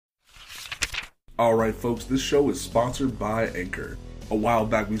Alright folks, this show is sponsored by Anchor. A while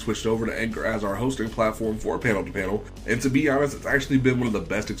back we switched over to Anchor as our hosting platform for Panel to Panel, and to be honest, it's actually been one of the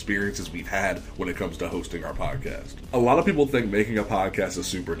best experiences we've had when it comes to hosting our podcast. A lot of people think making a podcast is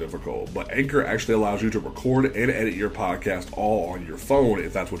super difficult, but Anchor actually allows you to record and edit your podcast all on your phone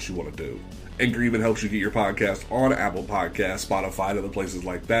if that's what you want to do. Anchor even helps you get your podcast on Apple Podcasts, Spotify, and other places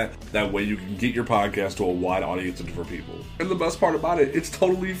like that. That way you can get your podcast to a wide audience of different people. And the best part about it, it's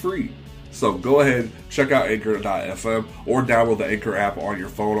totally free. So go ahead, check out Anchor.fm or download the Anchor app on your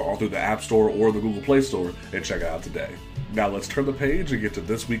phone or through the App Store or the Google Play Store and check it out today. Now let's turn the page and get to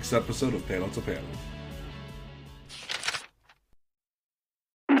this week's episode of Panel to Panel.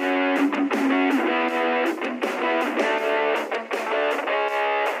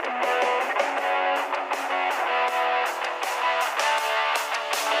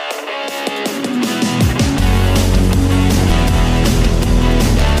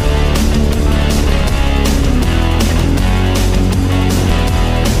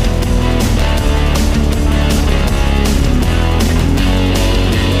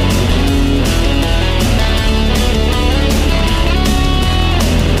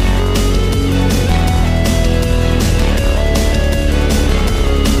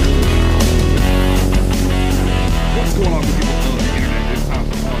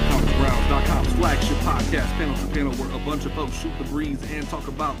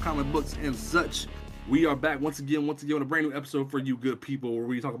 And such. We are back once again with a brand new episode for you good people where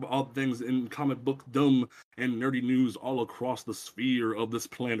we talk about all things in comic book dumb and nerdy news all across the sphere of this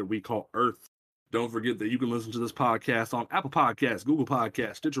planet we call Earth. Don't forget that you can listen to this podcast on Apple Podcasts, Google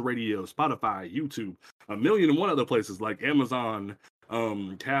Podcasts, Stitcher Radio, Spotify, YouTube, a million and one other places like Amazon,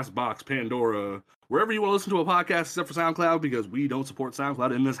 Castbox, Pandora, wherever you want to listen to a podcast except for SoundCloud because we don't support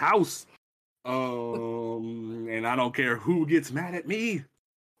SoundCloud in this house. And I don't care who gets mad at me.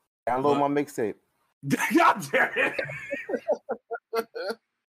 Download my mixtape. God damn it!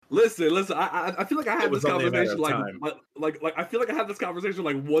 Listen. I feel like I had this conversation like I feel like I had this conversation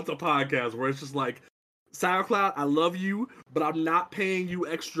like once a podcast where it's just like SoundCloud, I love you, but I'm not paying you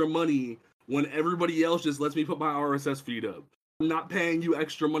extra money when everybody else just lets me put my RSS feed up. I'm not paying you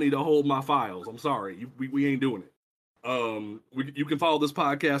extra money to hold my files. I'm sorry, we ain't doing it. You can follow this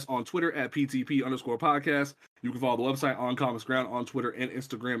podcast on Twitter at PTP_podcast. You can follow the website On Comics Ground on Twitter and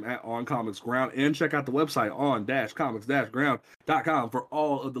Instagram at On Comics Ground, and check out the website on comics-ground.com for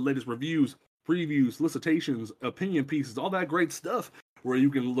all of the latest reviews, previews, solicitations, opinion pieces, all that great stuff, where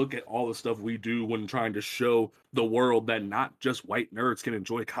you can look at all the stuff we do when trying to show the world that not just white nerds can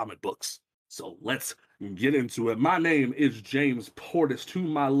enjoy comic books. So let's get into it. My name is James Portis. To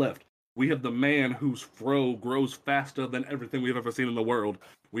my left, we have the man whose fro grows faster than everything we've ever seen in the world.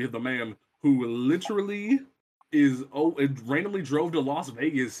 We have the man who literally randomly drove to Las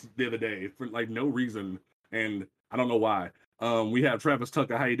Vegas the other day for like no reason, and I don't know why. We have Travis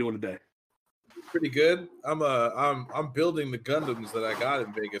Tucker. How you doing today? Pretty good. I'm building the Gundams that I got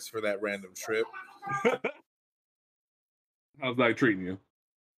in Vegas for that random trip. How's that treating you?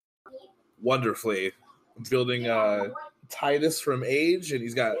 Wonderfully. I'm building Titus from Age, and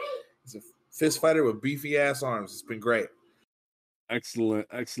he's a fist fighter with beefy ass arms. It's been great. Excellent.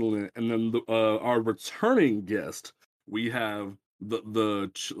 And then our returning guest, we have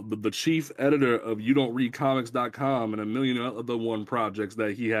the chief editor of YouDon'tReadComics.com and a million other one projects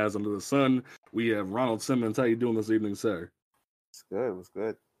that he has under the sun. We have Ronald Simmons. How you doing this evening, sir? It's good. What's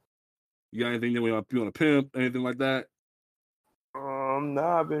good? You got anything that you want to pimp? Anything like that? No,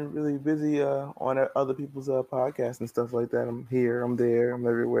 I've been really busy on other people's podcasts and stuff like that. I'm here, I'm there, I'm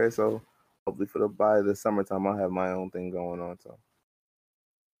everywhere. So hopefully by the summertime, I'll have my own thing going on. So,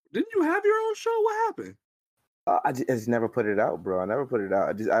 didn't you have your own show? What happened? I just never put it out, bro. I never put it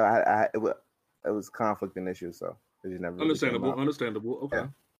out. It was conflicting issues, so it just never. Understandable. Okay. Yeah.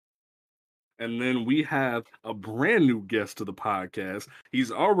 And then we have a brand new guest to the podcast.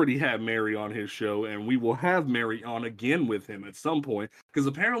 He's already had Mary on his show, and we will have Mary on again with him at some point. Because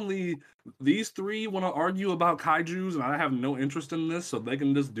apparently these three want to argue about kaijus, and I have no interest in this, so they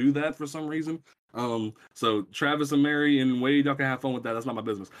can just do that for some reason. So Travis and Mary and Wade, y'all can have fun with that. That's not my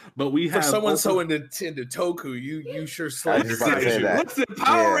business. But we have for someone so into Toku, you sure slay. Listen,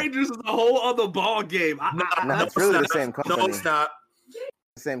 Power Rangers is a whole other ball game. It's really the same company. No, it's not.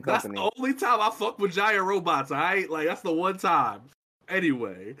 Same company. That's the only time I fuck with giant robots, alright? Like, that's the one time.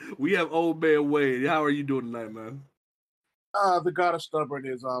 Anyway, we have Old Man Wade. How are you doing tonight, man? The god of stubborn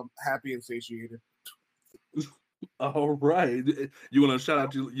is happy and satiated. All right. You want to shout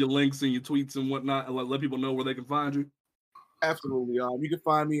out your links and your tweets and whatnot and let people know where they can find you? Absolutely. You can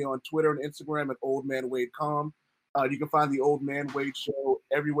find me on Twitter and Instagram at oldmanwadecom. You can find the Old Man Wade Show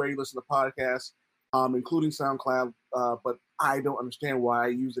everywhere you listen to podcasts. including SoundCloud. But I don't understand why I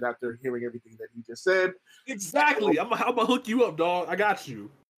use it after hearing everything that he just said. Exactly. I'm gonna hook you up, dog. I got you.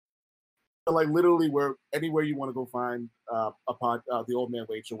 Like literally, anywhere you want to go find the Old Man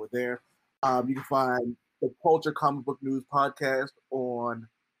Wade Show, we're there. You can find the Culture Comic Book News podcast on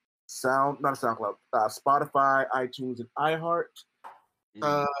Spotify, iTunes, and iHeart.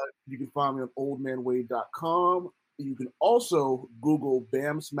 You can find me on oldmanwade.com. You can also Google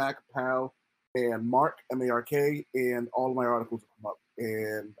Bam Smack Pow and Mark M-A-R-K, and all of my articles will come up.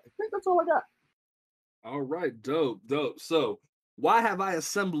 And I think that's all I got. All right, dope. So, why have I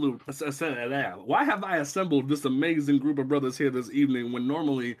assembled this amazing group of brothers here this evening when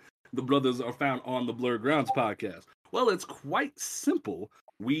normally the brothers are found on the Blurred Grounds podcast? Well, it's quite simple.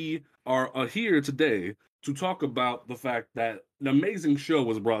 We are here today to talk about the fact that an amazing show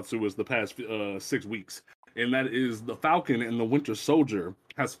was brought to us the past 6 weeks, and that is The Falcon and the Winter Soldier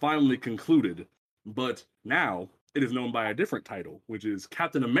has finally concluded, but now it is known by a different title, which is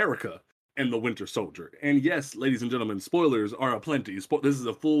Captain America and the Winter Soldier. And yes, ladies and gentlemen, spoilers are aplenty. This is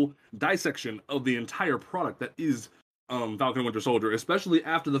a full dissection of the entire product that is Falcon and Winter Soldier, especially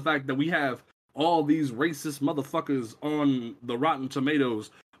after the fact that we have all these racist motherfuckers on the Rotten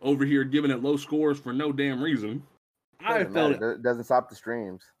Tomatoes over here giving it low scores for no damn reason. I felt it doesn't stop the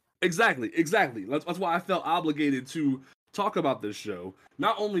streams. Exactly. That's why I felt obligated to talk about this show.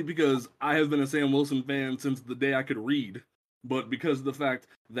 Not only because I have been a Sam Wilson fan since the day I could read, but because of the fact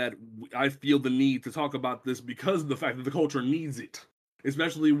that I feel the need to talk about this because of the fact that the culture needs it.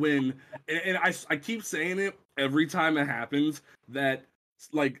 Especially when, and I keep saying it every time it happens, that,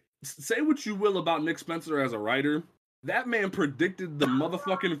 like, say what you will about Nick Spencer as a writer, that man predicted the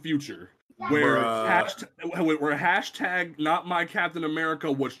motherfucking future. Where hashtag Not My Captain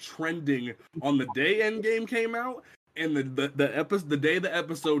America was trending on the day Endgame came out, and the day the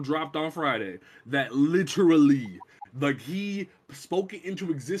episode dropped on Friday, that literally, like, he spoke it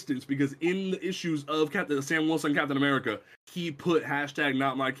into existence because in the issues of Sam Wilson Captain America, he put hashtag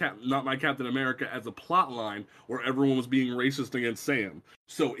Not My Captain America as a plot line where everyone was being racist against Sam.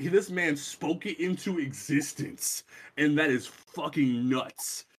 So this man spoke it into existence, and that is fucking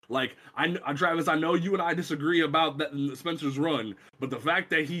nuts. Like, Travis, I know you and I disagree about that Spencer's run, but the fact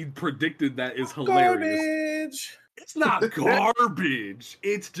that he predicted that is hilarious. Garbage. It's not garbage.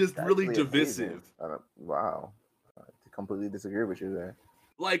 It's just really divisive. Wow, I completely disagree with you there.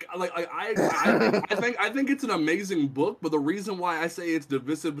 I think it's an amazing book, but the reason why I say it's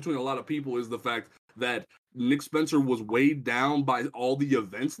divisive between a lot of people is the fact that Nick Spencer was weighed down by all the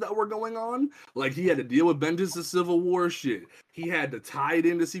events that were going on. Like, he had to deal with Bendis' Civil War shit. He had to tie it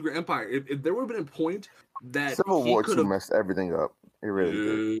into Secret Empire. If there would have been a point that Civil War 2 messed everything up, it really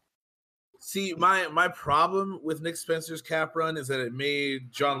did. See, my problem with Nick Spencer's Cap run is that it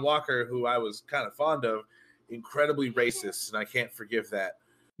made John Walker, who I was kind of fond of, incredibly racist, and I can't forgive that.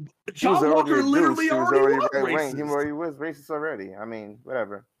 John Walker literally already was racist. He already was racist already. I mean,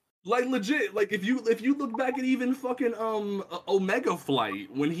 whatever. Like, legit, like, if you look back at even fucking Omega Flight,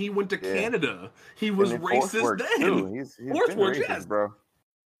 when he went to Canada, he was racist then. He's been racist, bro.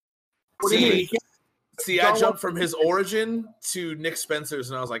 See, I jumped from his origin to Nick Spencer's,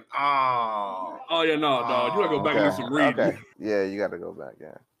 and I was like, oh yeah, no, dog, you gotta go back and do some reading. Okay. Yeah, you gotta go back.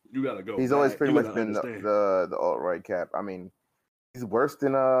 Yeah, you gotta go. He's always pretty much been the alt-right Cap. I mean, he's worse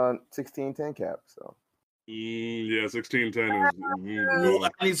than 1610 Cap. So. Yeah, 1610 is.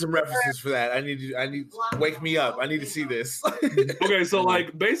 I need some references for that. I need wake me up. I need to see this. Okay, so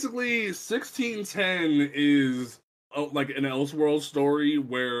like basically, 1610 is like an Elseworld story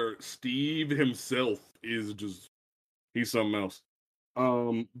where Steve himself is he's something else.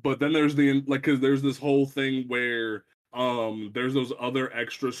 But then there's because there's this whole thing where there's those other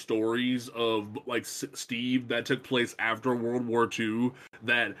extra stories of like Steve that took place after World War II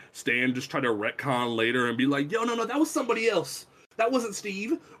that Stan just tried to retcon later and be like, yo, no, that was somebody else. That wasn't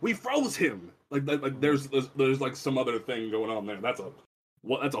Steve. We froze him. Like there's like some other thing going on there. That's a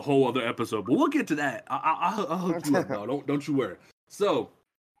whole other episode. But we'll get to that. I'll hook you up, though. Don't you worry. So,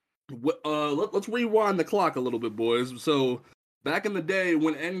 let's rewind the clock a little bit, boys. So back in the day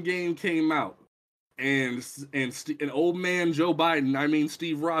when Endgame came out, and old man Joe Biden, I mean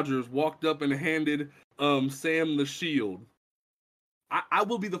Steve Rogers, walked up and handed Sam the shield. I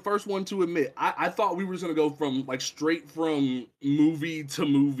will be the first one to admit, I thought we were just going to go from, like, straight from movie to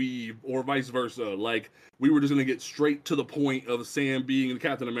movie or vice versa. Like, we were just going to get straight to the point of Sam being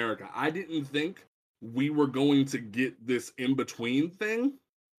Captain America. I didn't think we were going to get this in-between thing,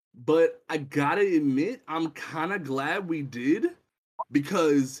 but I gotta admit, I'm kind of glad we did,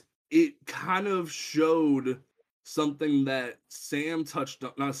 because it kind of showed something that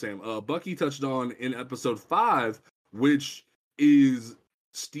Bucky touched on in episode 5, which is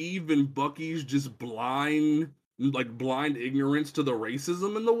Steve and Bucky's just blind ignorance to the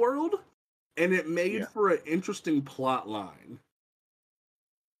racism in the world. And it made for an interesting plot line.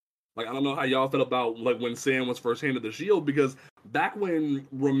 Like, I don't know how y'all felt about like when Sam was first handed the shield, because back when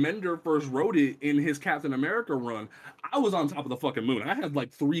Remender first wrote it in his Captain America run, I was on top of the fucking moon. I had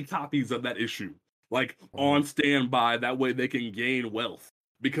like 3 copies of that issue, like on standby. That way they can gain wealth,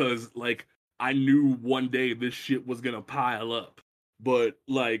 because like I knew one day this shit was gonna pile up. But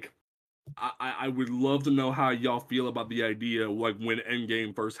like, I would love to know how y'all feel about the idea, like when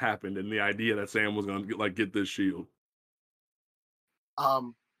Endgame first happened, and the idea that Sam was gonna get this shield.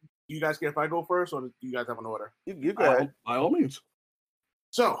 You guys care if I go first, or do you guys have an order? You go ahead. By all means.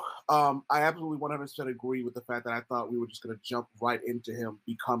 So, I absolutely 100% agree with the fact that I thought we were just going to jump right into him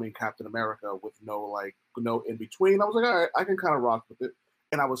becoming Captain America with no in between. I was like, all right, I can kind of rock with it.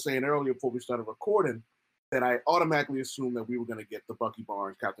 And I was saying earlier before we started recording that I automatically assumed that we were going to get the Bucky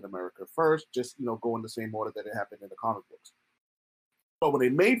Barnes Captain America first, just, going the same order that it happened in the comic books. But when they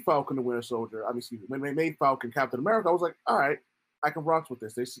made Falcon the Winter Soldier, when they made Falcon Captain America, I was like, all right, I can rock with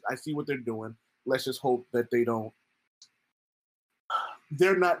this. I see what they're doing. Let's just hope that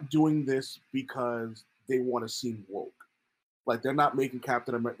they're not doing this because they want to seem woke. Like, they're not making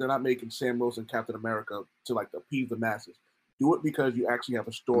they're not making Sam Wilson Captain America to like appease the masses. Do it because you actually have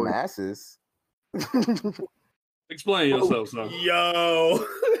a story. Masses. Explain yourself, son. Yo.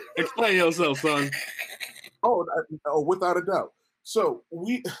 Explain yourself, son. Oh, without a doubt. So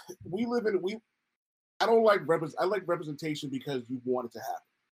we live in I don't like I like representation because you want it to happen.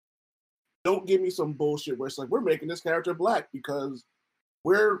 Don't give me some bullshit where it's like we're making this character black because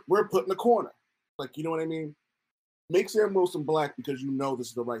we're put in the corner. Like, you know what I mean? Make Sam Wilson black because you know this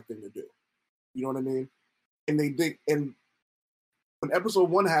is the right thing to do. You know what I mean? And they did. And when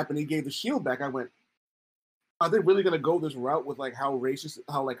episode 1 happened, he gave the shield back. I went, are they really gonna go this route with like how racist,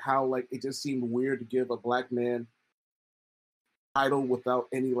 how it just seemed weird to give a black man title without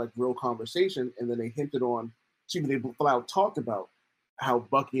any like real conversation? And then they hinted on, they flat out talked about how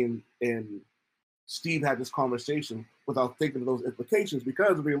Bucky and Steve had this conversation without thinking of those implications,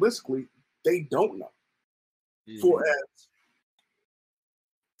 because realistically they don't know.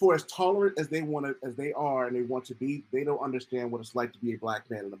 For as tolerant as they are and they want to be, they don't understand what it's like to be a black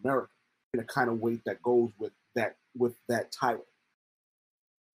man in America and the kind of weight that goes with that title.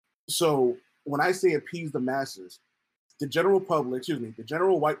 So when I say appease the masses, the general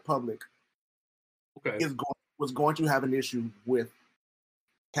white public was going to have an issue with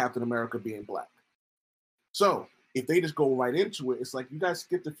Captain America being black. So if they just go right into it, it's like you guys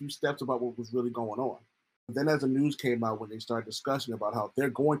skipped a few steps about what was really going on. But then as the news came out, when they started discussing about how they're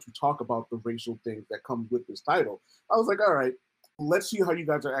going to talk about the racial things that come with this title, I was like, all right, let's see how you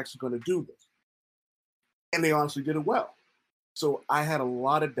guys are actually going to do this. And they honestly did it well. So I had a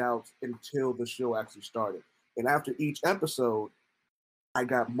lot of doubts until the show actually started. And after each episode, I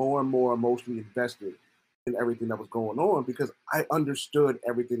got more and more emotionally invested in everything that was going on because I understood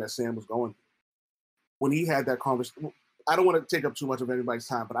everything that Sam was going through. When he had that conversation, I don't want to take up too much of anybody's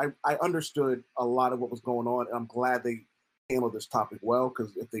time, but I understood a lot of what was going on, and I'm glad they handled this topic well,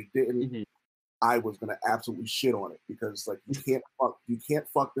 because if they didn't, I was going to absolutely shit on it, because like you can't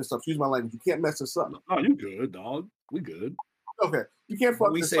fuck this up. Excuse my language. You can't mess this up. Oh, you good, dog. We good. Okay. You can't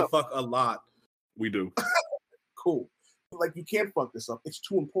fuck this up. We say fuck a lot. We do. Cool. Like, you can't fuck this up. It's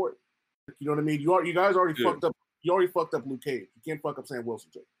too important. You know what I mean? You guys already fucked up. You already fucked up Luke Cage. You can't fuck up Sam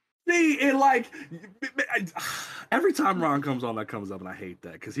Wilson, too. See, and like every time Ron comes on, that comes up, and I hate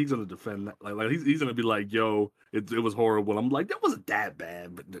that, because he's gonna defend that. Like he's gonna be like, "Yo, it was horrible." I'm like, that wasn't that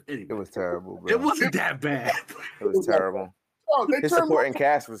bad, but anyway, it was terrible. Bro. It wasn't that bad. It was terrible. Oh, his supporting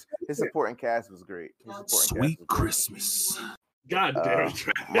cast was great. Sweet Christmas. God damn it,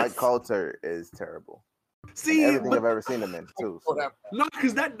 Mike Coulter is terrible. See, and everything I've ever seen him in too. So. No,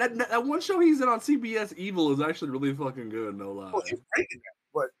 because that one show he's in on CBS, Evil, is actually really fucking good. No lie. Well, he's great in that,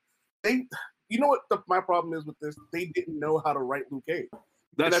 but you know what my problem is with this? They didn't know how to write Luke Cage.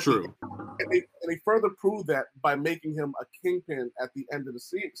 That's true. And they further proved that by making him a kingpin at the end of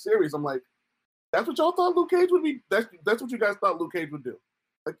the series. I'm like, that's what y'all thought Luke Cage would be? That's what you guys thought Luke Cage would do?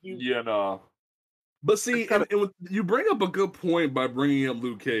 Like you? Yeah, no. But see, and you bring up a good point by bringing up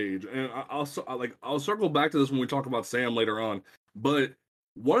Luke Cage, and I'll circle back to this when we talk about Sam later on. But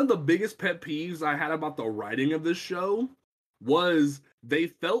one of the biggest pet peeves I had about the writing of this show was they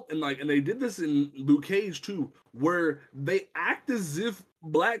felt, and they did this in Luke Cage too, where they act as if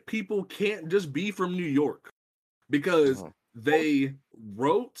black people can't just be from New York, because they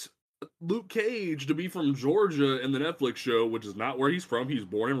wrote Luke Cage to be from Georgia in the Netflix show, which is not where he's from. He's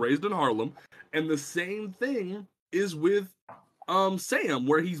born and raised in Harlem. And the same thing is with Sam,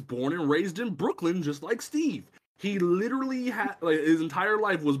 where he's born and raised in Brooklyn, just like Steve. He literally had, like, his entire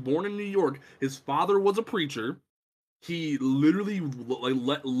life was born in New York. His father was a preacher. He literally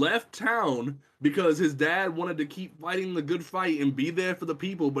left town because his dad wanted to keep fighting the good fight and be there for the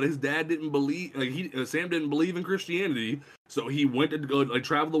people, but his dad didn't believe, Sam didn't believe in Christianity, so he went to go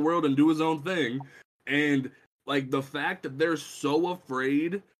travel the world and do his own thing. And like the fact that they're so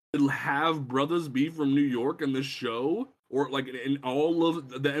afraid to have brothers be from New York in the show, or like in all of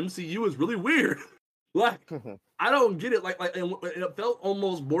the MCU, is really weird. Like, I don't get it. Like, it felt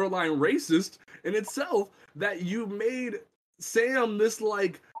almost borderline racist in itself that you made Sam this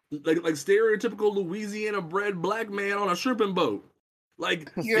like stereotypical Louisiana-bred black man on a shrimping boat. Like,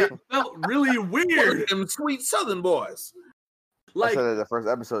 it felt really weird. Them sweet Southern boys. Like, I said in the first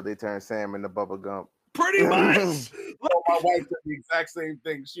episode, they turned Sam into Bubba Gump. Pretty much. My wife said the exact same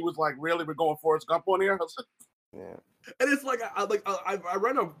thing. She was like, "Really, we're going Forrest Gump on here?" Yeah. And it's like I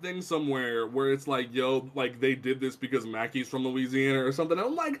read a thing somewhere where it's like, yo, like they did this because Mackey's from Louisiana or something. And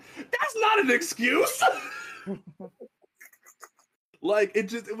I'm like, that's not an excuse. Like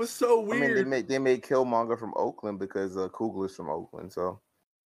it was so weird. I mean, they made Killmonger from Oakland because Coogler's from Oakland. So,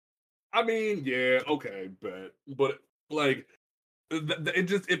 I mean, yeah, okay, but like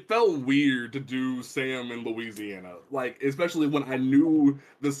it felt weird to do Sam in Louisiana, like especially when I knew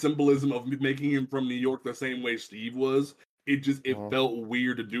the symbolism of making him from New York the same way Steve was. It felt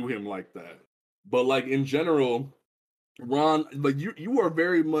weird to do him like that. But like in general, Ron, like you are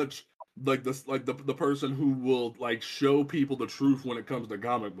very much like this, like the person who will like show people the truth when it comes to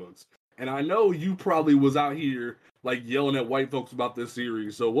comic books. And I know you probably was out here like yelling at white folks about this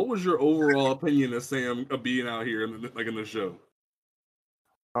series. So what was your overall opinion of Sam being out here in the show?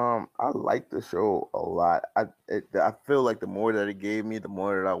 I like the show a lot. I feel like the more that it gave me, the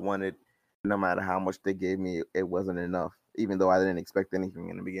more that I wanted. No matter how much they gave me, it wasn't enough. Even though I didn't expect anything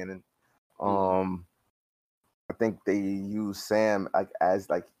in the beginning. I think they use Sam like as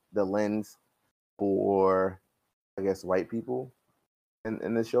like the lens for, I guess, white people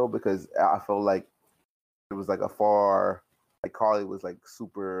in the show, because I felt like it was like a far, like Carly was like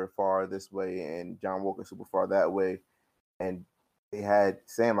super far this way and John Walker super far that way, and they had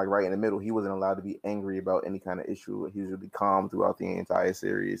Sam like right in the middle. He wasn't allowed to be angry about any kind of issue. He was really calm throughout the entire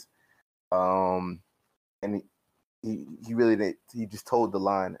series. And he really didn't. He just told the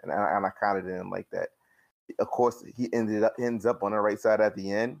line, and I kind of didn't like that. Of course, he ends up on the right side at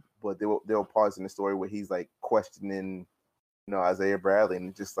the end, but there were parts in the story where he's like questioning, Isaiah Bradley,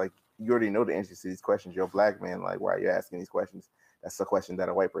 and just like, you already know the answers to these questions. You're a black man, like, why are you asking these questions? That's a question that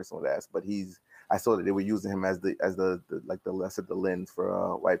a white person would ask. But I saw that they were using him as the lens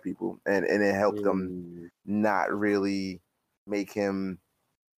for white people, and it helped them not really make him,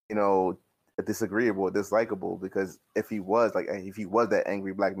 disagreeable or dislikable, because if he was that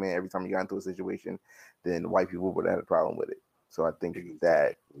angry black man every time he got into a situation, then white people would have had a problem with it. So I think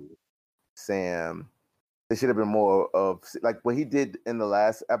that Sam, there should have been more of like what he did in the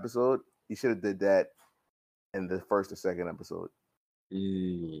last episode. He should have did that in the first or second episode.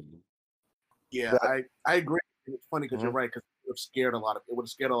 Yeah, I agree. It's funny because you're right, because it would have scared a lot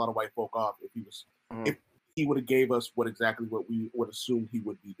of white folk off if he would have gave us what we would assume he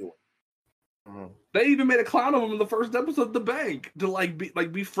would be doing. They even made a clown of him in the first episode of The Bank to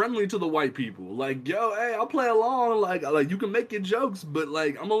be friendly to the white people. Like, yo, hey, I'll play along. Like you can make your jokes, but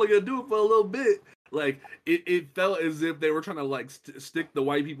like I'm only gonna do it for a little bit. Like it felt as if they were trying to like stick the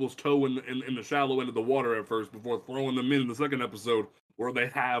white people's toe in the shallow end of the water at first before throwing them in the second episode, where they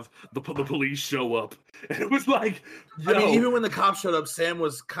have the police show up. And it was like, yo. I mean, even when the cops showed up, Sam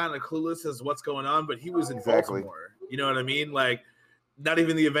was kind of clueless as what's going on, but he was in Baltimore. You know what I mean? Like, not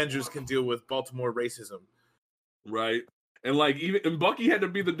even the Avengers can deal with Baltimore racism. Right. And like and Bucky had to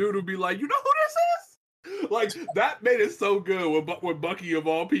be the dude who'd be like, you know who this is? Like, that made it so good when Bucky of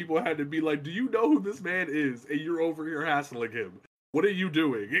all people had to be like, do you know who this man is? And you're over here hassling him. What are you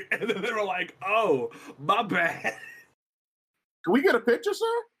doing? And then they were like, oh, my bad. Can we get a picture,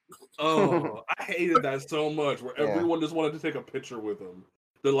 sir? Oh, I hated that so much, where everyone just wanted to take a picture with him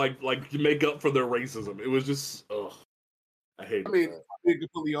to like make up for their racism. It was just, I hate it. I mean, to be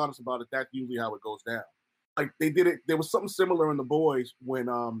completely honest about it, that's usually how it goes down. Like, they did it. There was something similar in The Boys when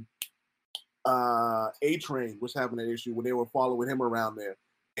A-Train was having an issue when they were following him around there,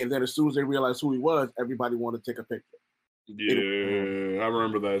 and then as soon as they realized who he was, everybody wanted to take a picture. Yeah, I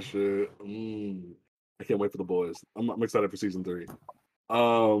remember that shit. I can't wait for The Boys. I'm excited for season 3.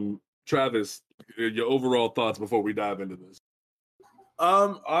 Travis, your overall thoughts before we dive into this.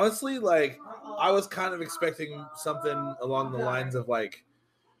 Honestly, like I was kind of expecting something along the lines of like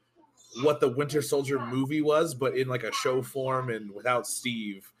what the Winter Soldier movie was, but in like a show form and without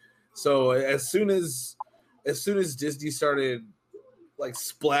Steve. So as soon as Disney started like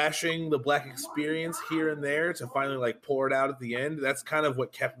splashing the Black experience here and there to finally like pour it out at the end, that's kind of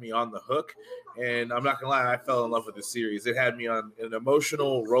what kept me on the hook. And I'm not gonna lie, I fell in love with the series. It had me on an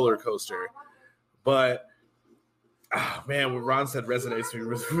emotional roller coaster. But oh, man, what Ron said resonates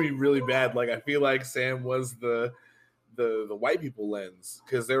with me really bad. Like I feel like Sam was the white people lens,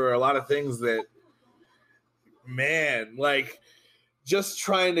 because there were a lot of things that, man, like just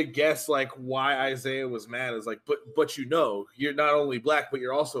trying to guess like why Isaiah was mad is like, but you know, you're not only Black, but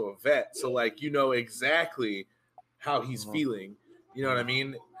you're also a vet. So like, you know exactly how he's feeling. You know what I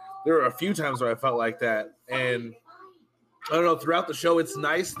mean? There were a few times where I felt like that. And I don't know, throughout the show, it's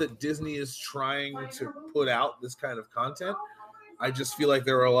nice that Disney is trying to put out this kind of content. I just feel like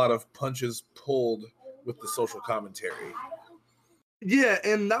there are a lot of punches pulled with the social commentary. Yeah,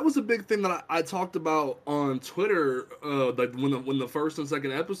 and that was a big thing that I talked about on Twitter, like when the first and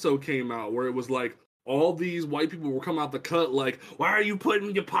second episode came out, where it was like all these white people were coming out the cut, like, why are you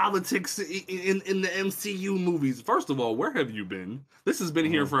putting your politics in the MCU movies? First of all, where have you been? This has been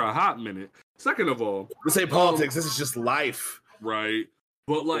here for a hot minute. Second of all, this ain't politics. This is just life, right?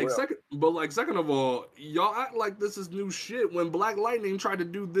 But like second of all, y'all act like this is new shit. When Black Lightning tried to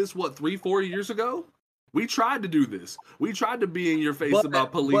do this, what, 3-4 years ago? We tried to do this. We tried to be in your face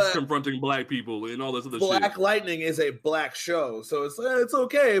about police confronting Black people and all this other shit. Black Lightning is a Black show, so it's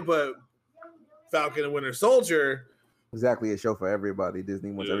okay. But Falcon and Winter Soldier, exactly, a show for everybody.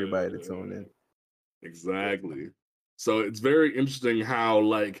 Disney wants everybody to tune in. Exactly. So it's very interesting how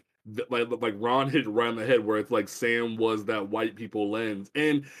like Ron hit right on the head, where it's like Sam was that white people lens,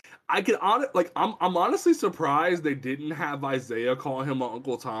 and I can I'm honestly surprised they didn't have Isaiah call him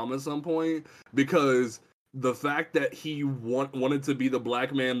Uncle Tom at some point, because the fact that he wanted to be the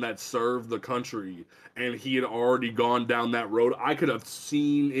Black man that served the country, and he had already gone down that road, I could have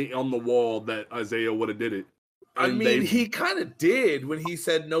seen it on the wall that Isaiah would have did it. I mean, he kind of did when he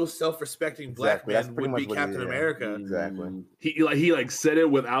said no self-respecting Black man would be Captain America. Exactly. He said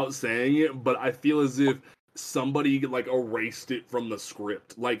it without saying it, but I feel as if somebody like erased it from the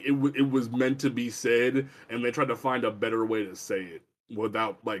script. Like it was meant to be said, and they tried to find a better way to say it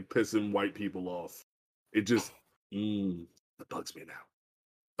without like pissing white people off. It just it bugs me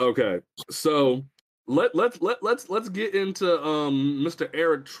now. Okay, so let's get into Mr.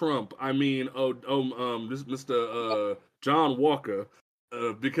 Eric Trump. I mean, this Mr. John Walker,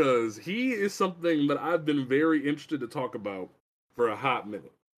 because he is something that I've been very interested to talk about for a hot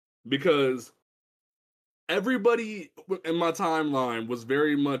minute, because everybody in my timeline was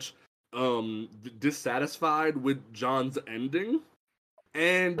very much dissatisfied with John's ending,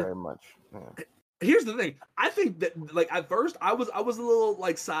 and very much. Yeah. Here's the thing. I think that like at first I was a little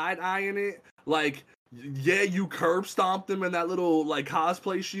like side eyeing it. Like, yeah, you curb stomped him in that little like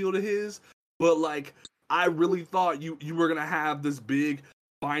cosplay shield of his, but like I really thought you were gonna have this big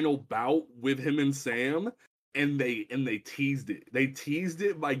final bout with him and Sam, and they teased it. They teased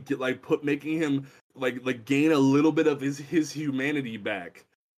it by making him like gain a little bit of his humanity back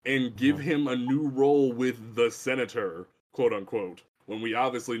and give him a new role with the Senator, quote unquote. When we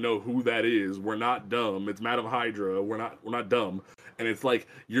obviously know who that is. We're not dumb. It's Madam Hydra. We're not dumb. And it's like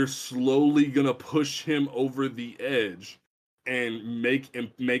you're slowly gonna push him over the edge and make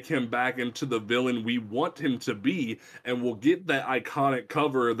him back into the villain we want him to be, and we'll get that iconic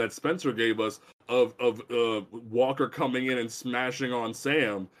cover that Spencer gave us of Walker coming in and smashing on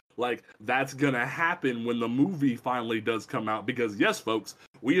Sam. Like, that's gonna happen when the movie finally does come out, because yes, folks,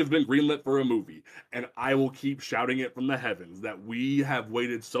 we have been greenlit for a movie, and I will keep shouting it from the heavens that we have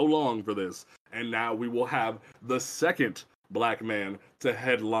waited so long for this, and now we will have the second Black man to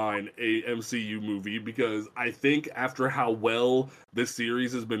headline a MCU movie, because I think after how well this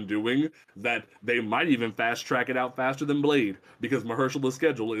series has been doing, that they might even fast track it out faster than Blade, because Mahershala's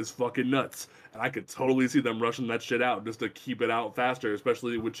schedule is fucking nuts, and I could totally see them rushing that shit out just to keep it out faster,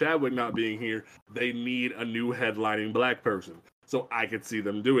 especially with Chadwick not being here. They need a new headlining Black person, so I could see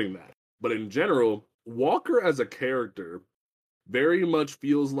them doing that. But in general, Walker as a character very much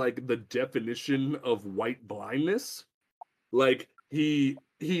feels like the definition of white blindness. Like, he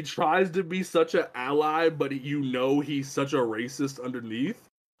tries to be such an ally, but he's such a racist underneath.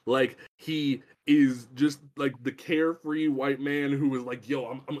 Like, he is just like the carefree white man who is like,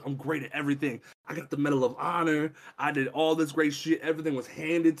 yo, I'm great at everything. I got the Medal of Honor. I did all this great shit. Everything was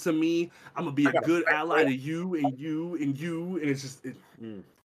handed to me. I'm gonna be a good ally to you and you and you. And it's just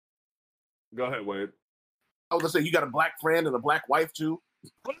Go ahead, Wade. I was gonna say, you got a black friend and a black wife too.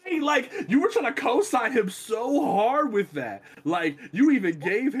 Right, like you were trying to co-sign him so hard with that. Like you even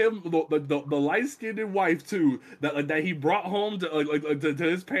gave him the light-skinned wife too that he brought home to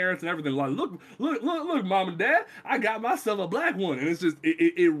his parents and everything. Like look, mom and dad, I got myself a black one, and it's just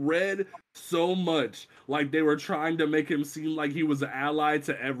it read so much like they were trying to make him seem like he was an ally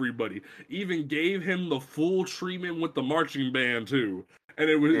to everybody. Even gave him the full treatment with the marching band too,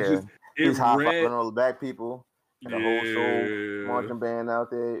 and it was just he's high-fiving all the black people. The whole soul marching band out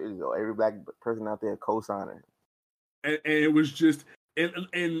there, every black person out there co-signing. And it was just,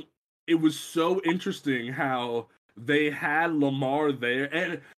 and it was so interesting how they had Lamar there.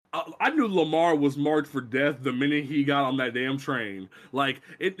 And I knew Lamar was marked for death the minute he got on that damn train. Like,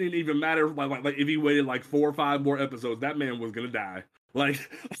 it didn't even matter like if he waited like 4 or 5 more episodes, that man was going to die. Like...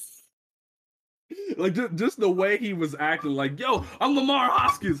 Like just the way he was acting, like, yo, I'm Lamar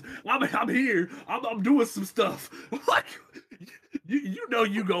Hoskins. I'm here. I'm doing some stuff. Like, you know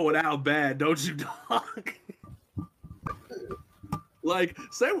you going out bad, don't you, dog? Like,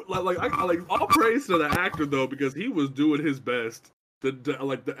 all praise to the actor though, because he was doing his best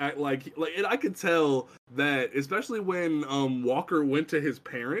to act like, and I could tell that, especially when Walker went to his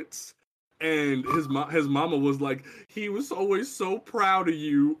parents. And his mama was like, he was always so proud of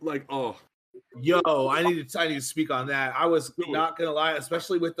you. Like, oh. Yo, I need to speak on that. I was not gonna lie,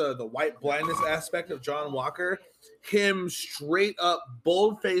 especially with the white blindness aspect of John Walker, him straight up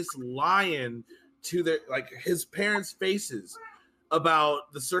bold-faced lying to his parents' faces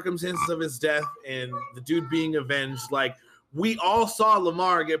about the circumstances of his death and the dude being avenged. Like, we all saw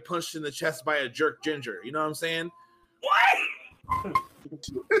Lamar get punched in the chest by a jerk ginger. You know what I'm saying? What?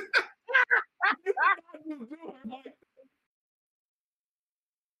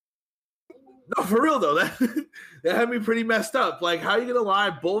 No, for real though, that had me pretty messed up. Like, how are you gonna lie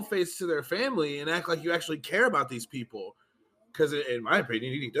bold-faced to their family and act like you actually care about these people? Because in my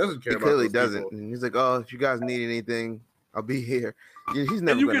opinion, he doesn't care. He clearly doesn't. People. He's like, oh, if you guys need anything, I'll be here. He's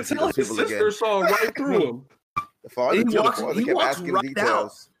never going to see those people again. You can tell his sister saw right through him. The father, he kept asking right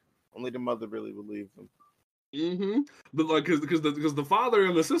details. Out. Only the mother really believed him. Mm-hmm. But like, because the father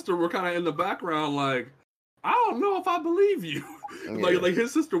and the sister were kind of in the background, like, I don't know if I believe you. Yeah. like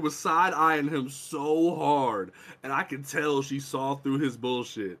his sister was side-eyeing him so hard, and I could tell she saw through his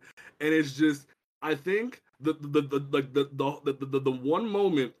bullshit. And it's just, I think the one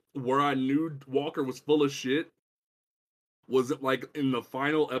moment where I knew Walker was full of shit was like in the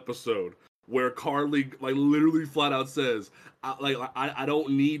final episode where Carly like literally flat out says, I don't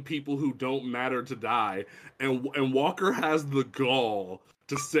need people who don't matter to die, and Walker has the gall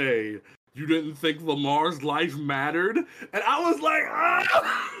to say, you didn't think Lamar's life mattered? And I was like,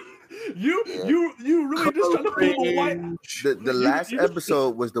 you really just trying to pull a white. The last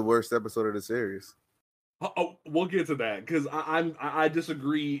episode was the worst episode of the series. Oh, we'll get to that because I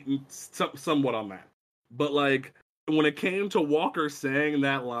disagree somewhat on that. But like when it came to Walker saying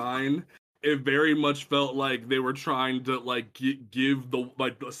that line, it very much felt like they were trying to like give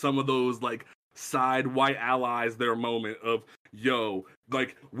some of those like side white allies their moment of, yo,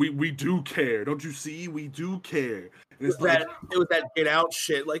 like we do care, don't you see? We do care. And it was that get out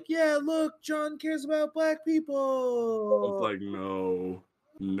shit. Like, yeah, look, John cares about black people. It's like no.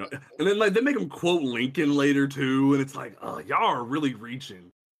 And then like they make him quote Lincoln later too, and it's like, oh, y'all are really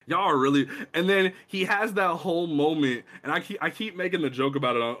reaching. Y'all are really. And then he has that whole moment, and I keep making the joke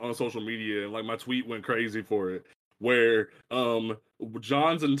about it on social media, and like my tweet went crazy for it, where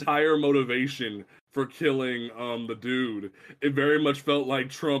John's entire motivation for killing the dude, it very much felt like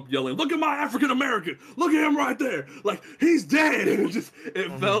Trump yelling, look at my African American, look at him right there, like he's dead. And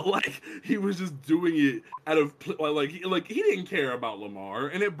it felt like he was just doing it out of like he didn't care about Lamar,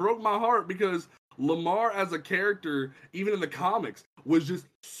 and it broke my heart because Lamar as a character, even in the comics, was just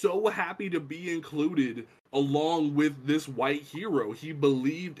so happy to be included along with this white hero. He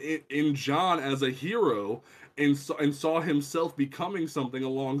believed in John as a hero and saw himself becoming something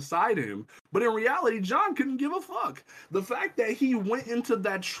alongside him. But in reality, John couldn't give a fuck. The fact that he went into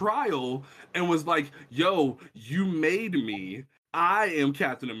that trial and was like, yo, you made me. I am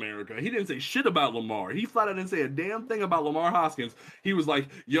Captain America. He didn't say shit about Lamar. He flat out didn't say a damn thing about Lamar Hoskins. He was like,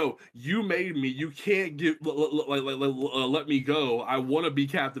 yo, you made me. You can't let me go. I want to be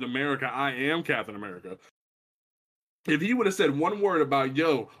Captain America. I am Captain America. If he would have said one word about,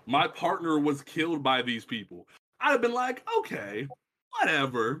 yo, my partner was killed by these people, I'd have been like, okay,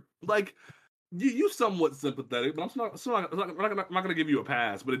 whatever. Like, you somewhat sympathetic, but I'm not going to give you a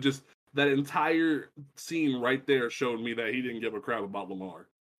pass. But it just, that entire scene right there showed me that he didn't give a crap about Lamar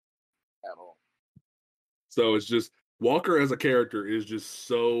at all. So it's just, Walker as a character is just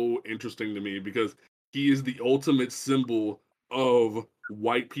so interesting to me because he is the ultimate symbol of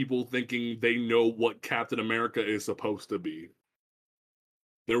white people thinking they know what Captain America is supposed to be.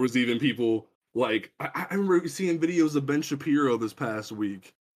 There was even people like, I remember seeing videos of Ben Shapiro this past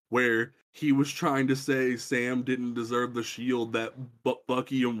week where he was trying to say Sam didn't deserve the shield that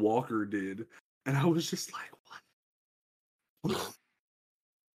Bucky and Walker did. And I was just like, what?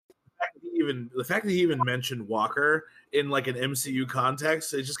 The fact that he even mentioned Walker in like an MCU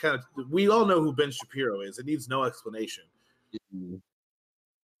context, it's just kind of, we all know who Ben Shapiro is. It needs no explanation.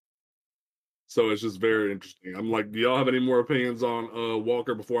 So it's just very interesting. I'm like, do y'all have any more opinions on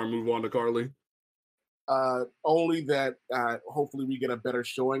Walker before I move on to Carly? Only that hopefully we get a better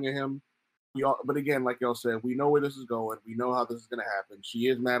showing of him. But again, like y'all said, we know where this is going. We know how this is going to happen. She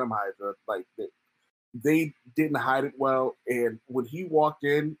is Madam Hydra. Like they didn't hide it well. And when he walked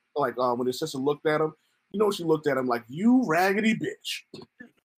in, like when his sister looked at him, she looked at him like, "You raggedy bitch."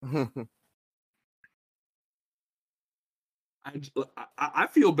 I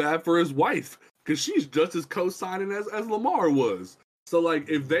feel bad for his wife because she's just as co-signing as Lamar was. So like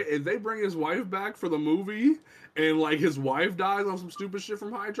if they bring his wife back for the movie and like his wife dies on some stupid shit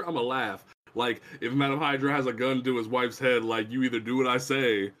from Hydra, I'ma laugh. Like if Madam Hydra has a gun to his wife's head, like you either do what I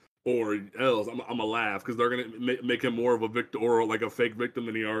say or else, I'ma laugh because they're gonna make him more of a victim or like a fake victim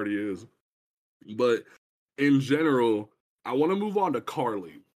than he already is. But in general, I want to move on to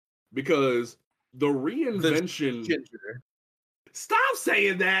Carly because the reinvention. Stop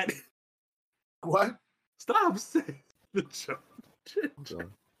saying that. What? Stop saying the joke.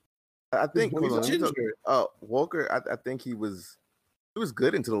 I think Walker. I think he was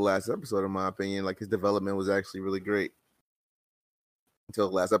good until the last episode, in my opinion. Like his development was actually really great until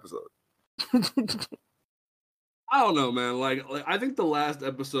the last episode. I don't know, man. Like I think the last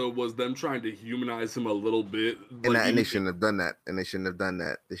episode was them trying to humanize him a little bit, and they shouldn't have done that. They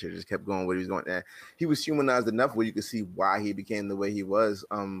should have just kept going where he was going. And he was humanized enough where you could see why he became the way he was.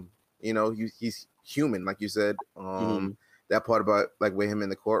 He's human, like you said. That part about like with him in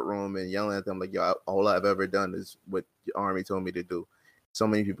the courtroom and yelling at them, like, "Yo, all I've ever done is what the army told me to do." So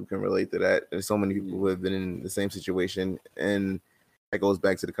many people can relate to that. There's so many people who have been in the same situation, and that goes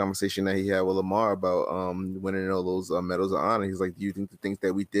back to the conversation that he had with Lamar about winning all those medals of honor. He's like, "Do you think the things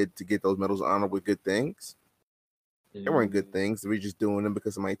that we did to get those medals of honor were good things? They weren't good things. We're just doing them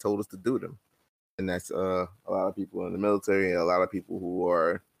because somebody told us to do them." And that's a lot of people in the military, and a lot of people who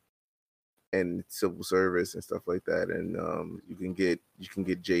are in civil service and stuff like that. And you can get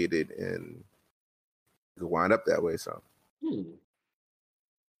jaded and you can wind up that way. So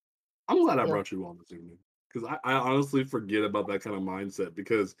I'm glad I brought you on this evening. Because I honestly forget about that kind of mindset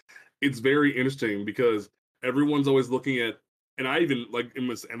because it's very interesting because everyone's always looking at, and I even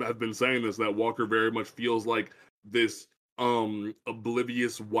and I've been saying this, that Walker very much feels like this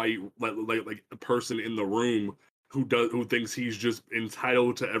oblivious white like a person in the room who thinks he's just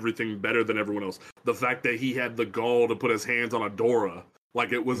entitled to everything better than everyone else. The fact that he had the gall to put his hands on Adora.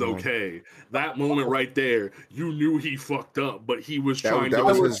 Like it was okay. That moment right there, you knew he fucked up, but he was trying to.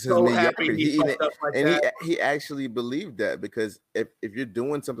 I was so happy he fucked up like that. He actually believed that because if you're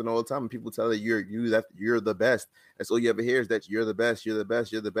doing something all the time and people tell you you're the best, that's all you ever hear is that you're the best, you're the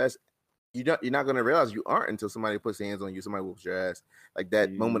best, you're the best. You're not gonna realize you aren't until somebody puts hands on you, somebody whoops your ass. Like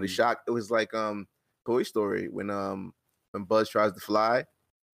that moment of shock. It was like Toy Story when Buzz tries to fly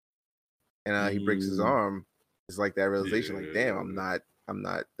and he breaks his arm. It's like that realization, like damn, I'm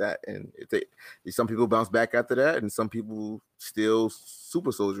not that. And some people bounce back after that, and some people still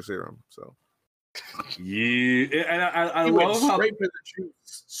super soldier serum. So and I love how he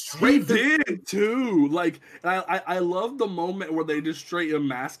did too. Like I love the moment where they just straight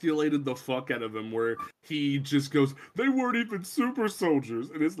emasculated the fuck out of him, where he just goes, "They weren't even super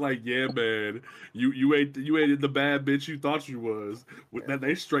soldiers," and it's like, yeah, man, you ain't the bad bitch you thought you was. With that,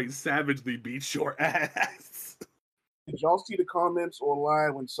 they straight savagely beat your ass. Did y'all see the comments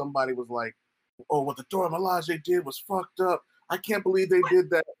online when somebody was like, "Oh, what the Dora Milaje did was fucked up. I can't believe they did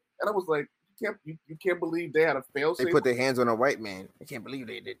that." And I was like, you can't believe they had a fail safe. They put their hands on a white man. I can't believe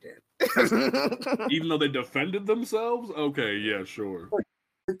they did that. Even though they defended themselves? Okay, yeah, sure.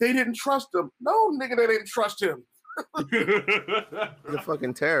 They didn't trust him. No, nigga, they didn't trust him. The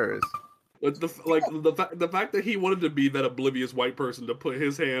fucking terrorists. The fact that he wanted to be that oblivious white person to put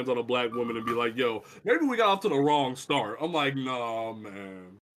his hands on a black woman and be like, "Yo, maybe we got off to the wrong start." I'm like, nah,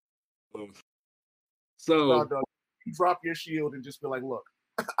 man. So you drop your shield and just be like, "Look,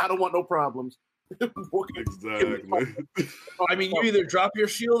 I don't want no problems." Exactly. I mean, you either drop your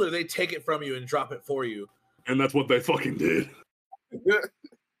shield or they take it from you and drop it for you. And that's what they fucking did.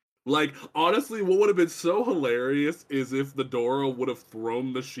 Like, honestly, what would have been so hilarious is if the Dora would have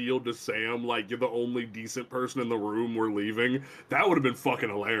thrown the shield to Sam, like, you're the only decent person in the room, we're leaving. That would have been fucking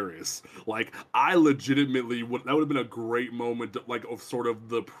hilarious. Like, I legitimately would, that would have been a great moment, like, of sort of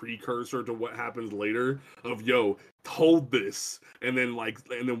the precursor to what happens later, of, yo, hold this, and then, like,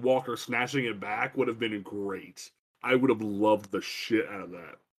 and then Walker snatching it back would have been great. I would have loved the shit out of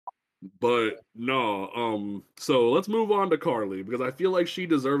that. But no, so let's move on to Carly because I feel like she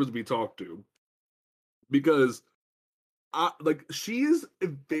deserves to be talked to. Because she is a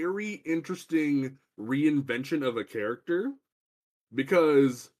very interesting reinvention of a character.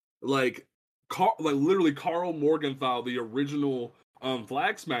 Because literally Carl Morgenthau, the original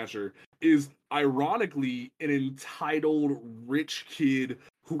Flag Smasher, is ironically an entitled rich kid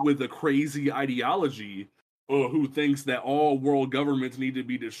with a crazy ideology who thinks that all world governments need to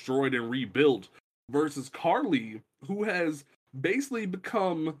be destroyed and rebuilt, versus Carly, who has basically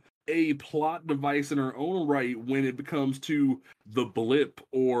become a plot device in her own right when it comes to the blip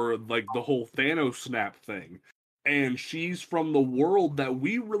or like the whole Thanos snap thing. And she's from the world that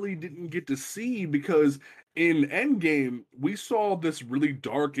we really didn't get to see because in Endgame, we saw this really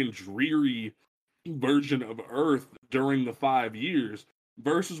dark and dreary version of Earth during the 5 years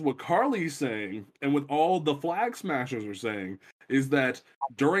versus what Carly's saying and what all the Flag Smashers are saying is that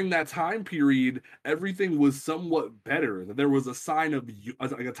during that time period, everything was somewhat better. That there was a sign of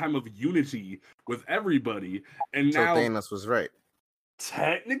like a time of unity with everybody. And So now Thanos was right.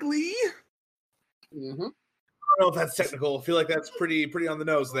 Technically, Mm-hmm. I don't know if that's technical. I feel like that's pretty on the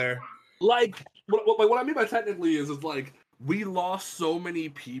nose there. like what I mean by technically is like we lost so many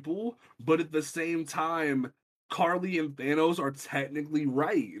people, but at the same time, Carly and Thanos are technically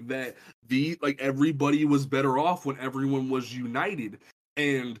right that everybody was better off when everyone was united,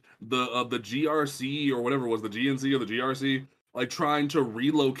 and the GRC or whatever it was, the GNC or the GRC, like trying to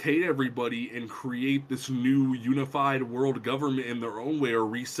relocate everybody and create this new unified world government in their own way or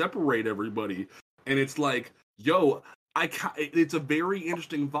re-separate everybody, and it's like, yo, it's a very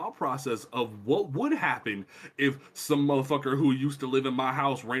interesting thought process of what would happen if some motherfucker who used to live in my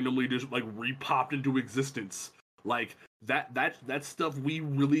house randomly just like repopped into existence. Like that's stuff we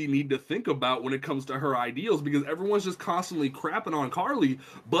really need to think about when it comes to her ideals, because everyone's just constantly crapping on Carly,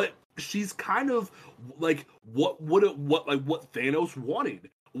 but she's kind of like what Thanos wanted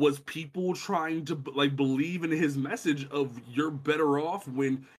was people trying to like believe in his message of you're better off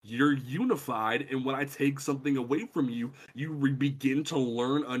when you're unified, and when I take something away from you, you begin to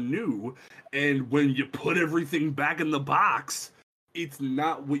learn anew, and when you put everything back in the box, it's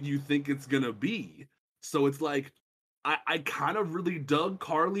not what you think it's gonna be. So it's like I kind of really dug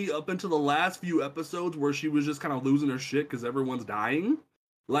Carly up into the last few episodes where she was just kind of losing her shit because everyone's dying.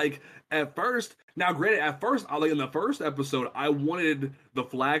 Like at first, now granted, at first, in the first episode, I wanted the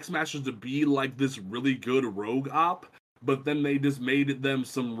Flag Smashers to be like this really good rogue op, but then they just made them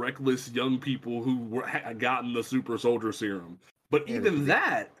some reckless young people who had gotten the super soldier serum. But even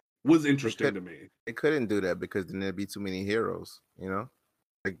that was interesting to me. They couldn't do that because then there'd be too many heroes, you know?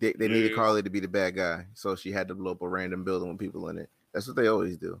 Like they needed Carly to be the bad guy, so she had to blow up a random building with people in it. That's what they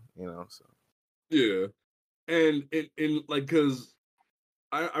always do, you know. So yeah, and like because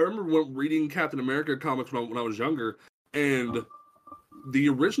I remember reading Captain America comics when I was younger, and the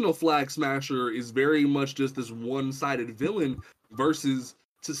original Flag Smasher is very much just this one-sided villain versus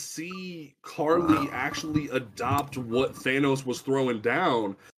to see Carly actually adopt what Thanos was throwing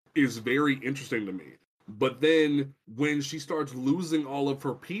down is very interesting to me. But then when she starts losing all of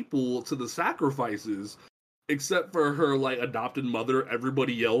her people to the sacrifices, except for her like adopted mother,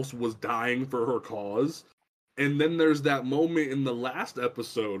 everybody else was dying for her cause. And then there's that moment in the last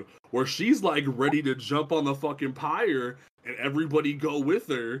episode where she's like ready to jump on the fucking pyre and everybody go with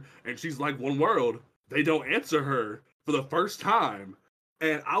her. And she's like, one world. They don't answer her for the first time.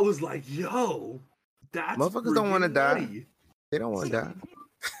 And I was like, yo, that's motherfuckers don't want to die. They don't want to die.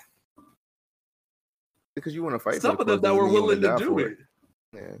 Because you want to fight. Some of them that were willing to do it.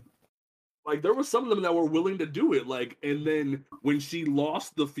 Yeah. Like there were some of them that were willing to do it. Like, and then when she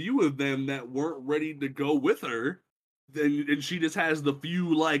lost the few of them that weren't ready to go with her, then and she just has the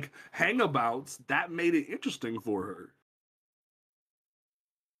few like hangabouts, that made it interesting for her.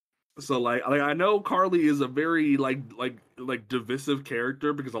 So like I know Carly is a very like divisive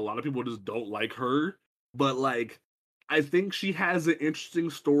character because a lot of people just don't like her, but like I think she has an interesting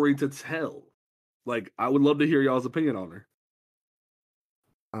story to tell. Like I would love to hear y'all's opinion on her.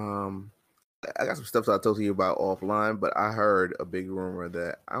 I got some stuff I told you about offline, but I heard a big rumor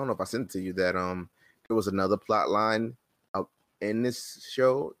that I don't know if I sent it to you that there was another plot line up in this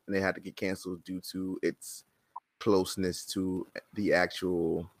show and they had to get canceled due to its closeness to the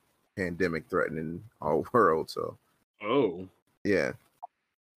actual pandemic threatening our world. So, yeah,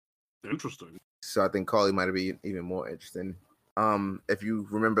 interesting. So I think Carly might be even more interesting. If you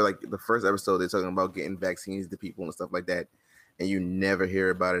remember, like the first episode, they're talking about getting vaccines to people and stuff like that, and you never hear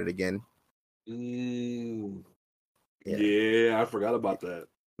about it again. Yeah, I forgot about that.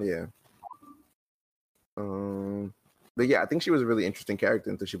 Yeah. But yeah, I think she was a really interesting character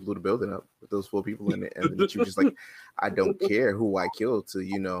until she blew the building up with those 4 people in it, and then she was just like, "I don't care who I kill.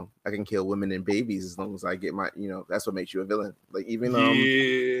 I can kill women and babies as long as I get my, that's what makes you a villain." Like even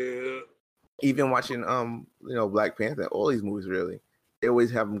watching Black Panther, all these movies really, they always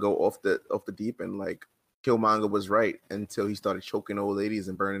have him go off the deep end. Like Killmonger was right until he started choking old ladies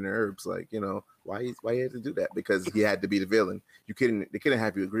and burning herbs. Like why he had to do that? Because he had to be the villain. They couldn't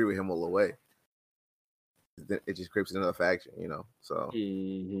have you agree with him all the way. It just creates another faction, So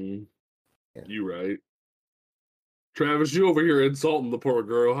yeah. You right, Travis. You over here insulting the poor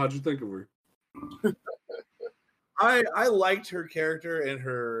girl. How'd you think of her? I liked her character and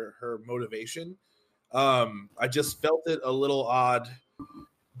her motivation. I just felt it a little odd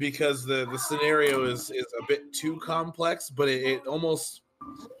because the scenario is a bit too complex, but it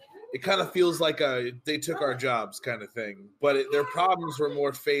kind of feels like they took our jobs kind of thing. But their problems were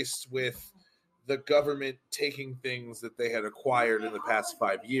more faced with the government taking things that they had acquired in the past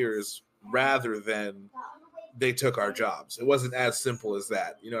 5 years rather than they took our jobs. It wasn't as simple as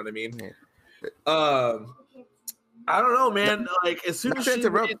that. You know what I mean? I don't know, man. Like as soon as she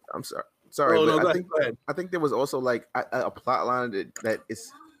went, I'm sorry, but I think there was also like a plot line that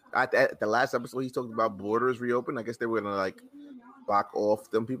is at the last episode. He talked about borders reopen. I guess they were gonna like block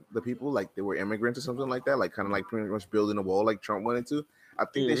off the people like they were immigrants or something like that, like kind of like pretty much building a wall like Trump wanted to. I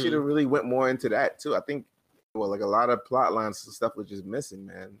think they should have really went more into that too. I think like a lot of plot lines and stuff was just missing,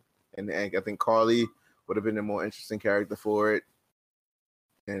 man. And I think Carly would have been a more interesting character for it.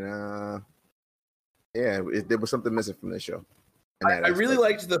 And there was something missing from this show. I really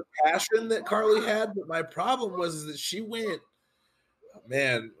liked the passion that Carly had, but my problem was that she went,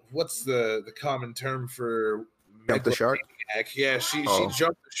 man, what's the common term for jump the shark? Yeah, she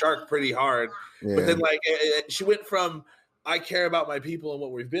jumped the shark pretty hard. Yeah. But then like she went from I care about my people and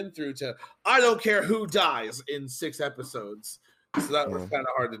what we've been through to I don't care who dies in 6 episodes. So that was kind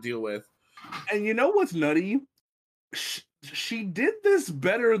of hard to deal with. And you know what's nutty? She did this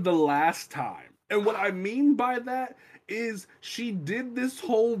better the last time. And what I mean by that is she did this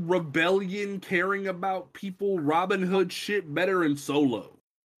whole rebellion, caring about people, Robin Hood shit better in Solo.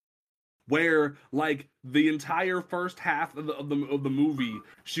 Where like the entire first half of the movie,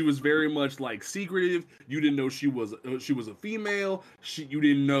 she was very much like secretive. You didn't know she was a female. You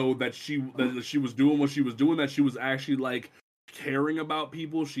didn't know that she was doing what she was doing. That she was actually like caring about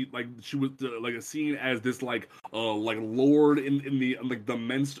people. She was like seen as this like lord in the like the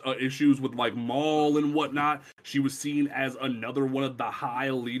men's issues with like Maul and whatnot. She was seen as another one of the high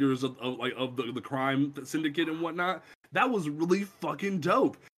leaders of the crime syndicate and whatnot. That was really fucking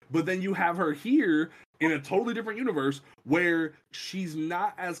dope. But then you have her here in a totally different universe where she's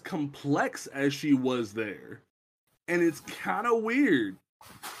not as complex as she was there. And it's kind of weird.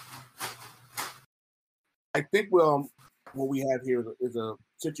 I think, what we have here is a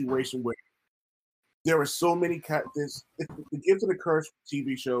situation where there are so many the gift of the curse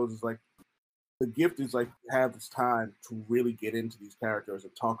TV shows is like, the gift is like have this time to really get into these characters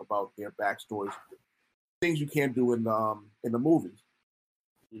and talk about their backstories, things you can't do in the movies.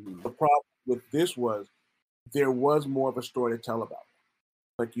 Mm-hmm. The problem with this was there was more of a story to tell about.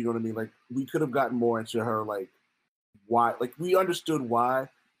 Like, you know what I mean? Like, we could have gotten more into her, like, why. Like, we understood why,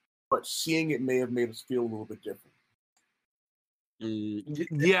 but seeing it may have made us feel a little bit different.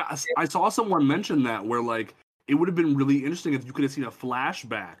 Yeah, I saw someone mention that where, like, it would have been really interesting if you could have seen a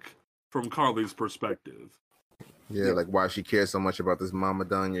flashback from Carly's perspective. Yeah, like why she cares so much about this Mama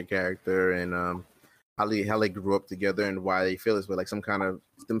Donya character and how they grew up together and why they feel this way, like some kind of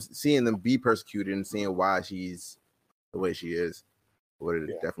seeing them be persecuted and seeing why she's the way she is would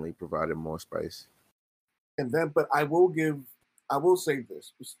have definitely provided more spice. And then, but I will say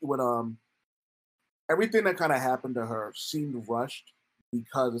this: when everything that kind of happened to her seemed rushed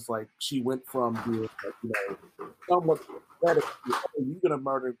because it's like she went from being like, somewhat pathetic, you're gonna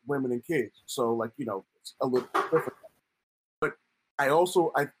murder women and kids, so like it's a little different. But I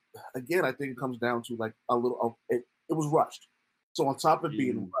think it comes down to like a little. It was rushed. So on top of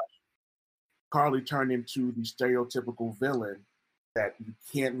being rushed, Carly turned into the stereotypical villain that you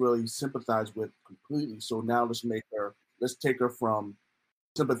can't really sympathize with completely. So now let's take her from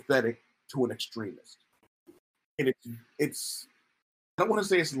sympathetic to an extremist. And it's I don't want to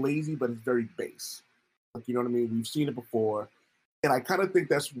say it's lazy, but it's very base. Like, you know what I mean? We've seen it before. And I kind of think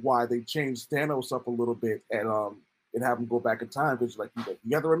that's why they changed Thanos up a little bit and have him go back in time, because like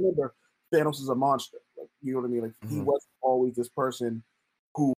you have to remember Thanos is a monster. Like, you know what I mean? Like he wasn't always this person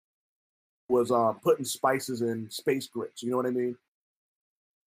who was putting spices in space grits. You know what I mean?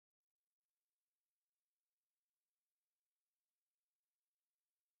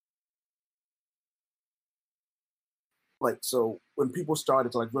 Like, so when people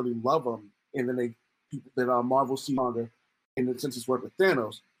started to like really love him, and then Marvel see longer, and then since it's worked with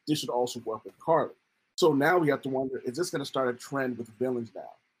Thanos, this should also work with Carly. So now we have to wonder: is this going to start a trend with villains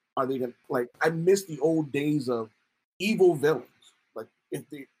now? Are they going to like? I miss the old days of evil villains. Like, if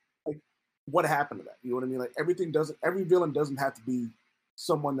they like, what happened to that? You know what I mean? Like, every villain doesn't have to be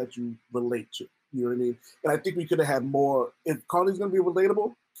someone that you relate to. You know what I mean? And I think we could have had more. If Carly's going to be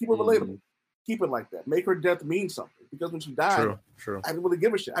relatable, keep her relatable. Keep it like that. Make her death mean something. Because when she died, true. I didn't really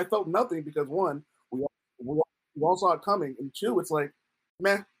give a shit. I felt nothing because one, we all saw it coming, and two, it's like,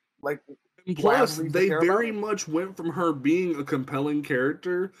 meh. Like, and plus, they very much went from her being a compelling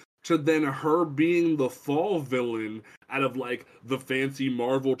character to then her being the fall villain out of like the fancy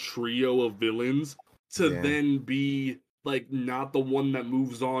Marvel trio of villains to then be like not the one that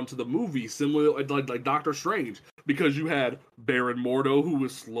moves on to the movie, similar like Doctor Strange, because you had Baron Mordo, who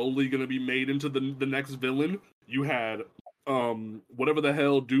was slowly going to be made into the next villain. You had whatever the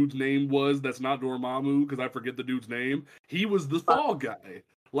hell dude's name was that's not Dormammu, because I forget the dude's name. He was the fall guy.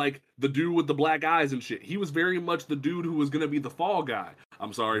 Like, the dude with the black eyes and shit. He was very much the dude who was going to be the fall guy.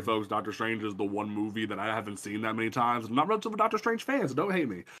 I'm sorry, folks. Doctor Strange is the one movie that I haven't seen that many times. I'm not much of a Doctor Strange fan, so don't hate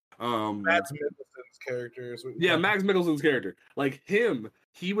me. Mads Mikkelsen's character. Yeah, Mads Mikkelsen's character. Like, him,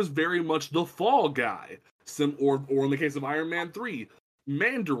 he was very much the fall guy. Or in the case of Iron Man 3,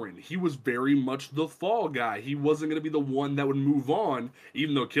 Mandarin, he was very much the fall guy. He wasn't going to be the one that would move on,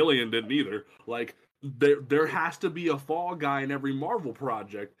 even though Killian didn't either. Like, there has to be a fall guy in every Marvel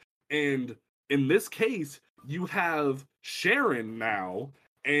project. And in this case, you have Sharon now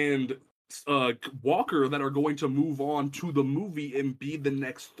and Walker that are going to move on to the movie and be the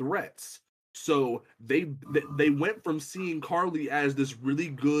next threats. So they went from seeing Carly as this really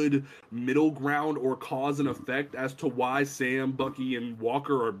good middle ground or cause and effect as to why Sam, Bucky, and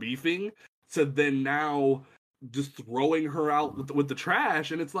Walker are beefing, to then now just throwing her out with the trash.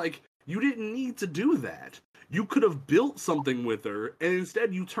 And it's like, you didn't need to do that. You could have built something with her, and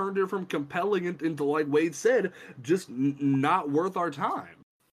instead you turned her from compelling into, like Wade said, just not worth our time.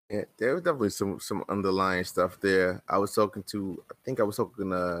 Yeah, there was definitely some underlying stuff there. I think I was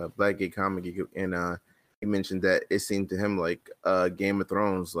talking to Black Gay Comic, and he mentioned that it seemed to him like Game of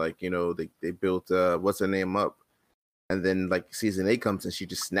Thrones, like, you know, they built what's her name up, and then like season 8 comes and she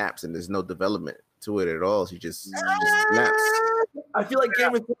just snaps, and there's no development to it at all. She just snaps. I feel like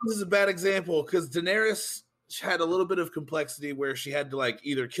Game of Thrones is a bad example because Daenerys had a little bit of complexity where she had to like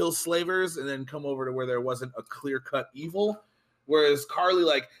either kill slavers and then come over to where there wasn't a clear-cut evil, whereas Carly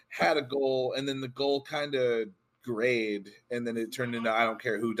like had a goal and then the goal kind of grayed and then it turned into I don't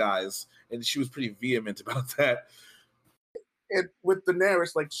care who dies, and she was pretty vehement about that. And with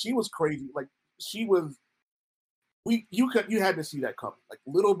Daenerys, like, she was crazy. Like, she was. You had to see that coming, like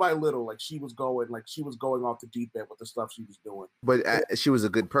little by little, like she was going off the deep end with the stuff she was doing. But she was a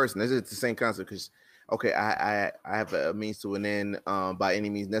good person. It's the same concept because, okay, I have a means to an end by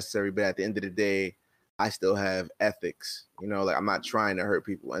any means necessary, but at the end of the day, I still have ethics. You know, like I'm not trying to hurt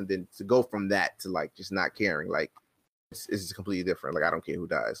people, and then to go from that to like just not caring, like it's completely different. Like I don't care who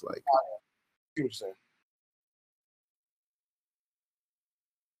dies. Like, I see what you're saying.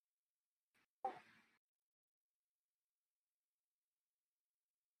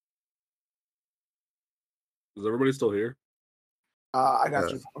 Is everybody still here? I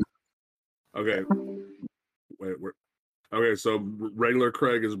got you. Okay. Wait, okay, so regular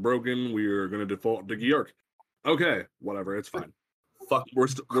Craig is broken. We are going to default to Georg. Okay, whatever. It's fine. Fuck, we're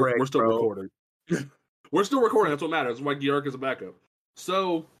still recording. We're still recording. That's what matters. That's why Georg is a backup.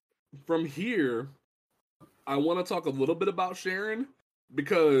 So from here, I want to talk a little bit about Sharon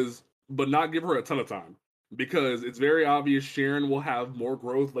but not give her a ton of time, because it's very obvious Sharon will have more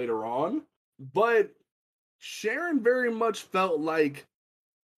growth later on. But Sharon very much felt like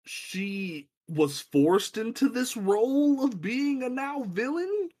she was forced into this role of being a now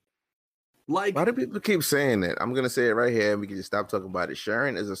villain. Like, why do people keep saying that? I'm gonna say it right here, and we can just stop talking about it.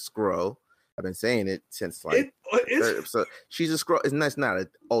 Sharon is a Skrull. I've been saying it since like so she's a Skrull. It's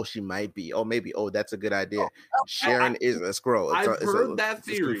not she might be. Oh, maybe. Oh, that's a good idea. Sharon is a Skrull. I've heard that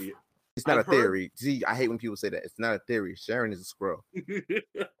theory. It's not a theory. See, I hate when people say that. It's not a theory. Sharon is a Skrull.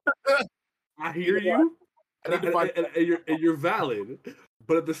 I hear you. And you're valid,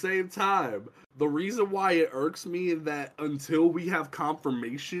 But at the same time, the reason why it irks me is that until we have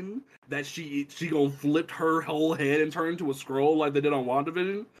confirmation that she gonna flip her whole head and turn into a Skrull like they did on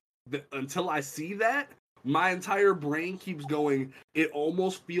WandaVision, until I see that, my entire brain keeps going, it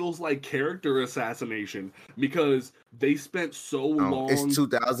almost feels like character assassination because they spent so long. It's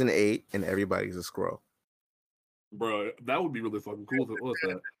 2008 and everybody's a Skrull. Bro, that would be really fucking cool if it was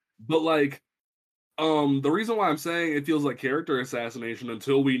that. But like, the reason why I'm saying it feels like character assassination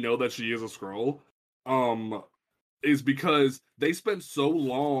until we know that she is a Skrull, is because they spent so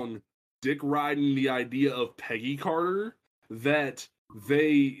long dick riding the idea of Peggy Carter that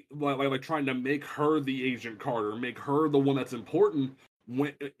they like trying to make her the Agent Carter, make her the one that's important.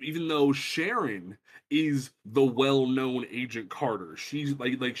 When even though Sharon is the well-known Agent Carter, she's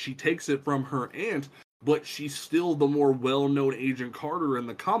like she takes it from her aunt, but she's still the more well-known Agent Carter in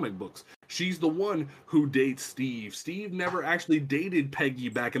the comic books. She's the one who dates Steve. Steve never actually dated Peggy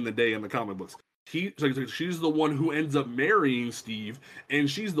back in the day in the comic books. She's the one who ends up marrying Steve, and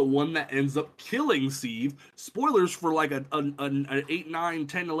she's the one that ends up killing Steve. Spoilers for like an 8, 9,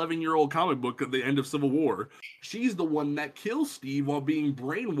 10, 11-year-old comic book at the end of Civil War. She's the one that kills Steve while being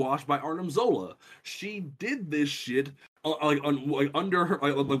brainwashed by Arnim Zola. She did this shit under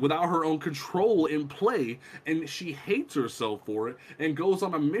her, without her own control in play, and she hates herself for it and goes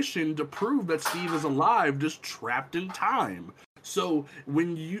on a mission to prove that Steve is alive, just trapped in time. So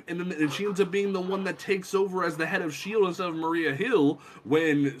when and she ends up being the one that takes over as the head of S.H.I.E.L.D. instead of Maria Hill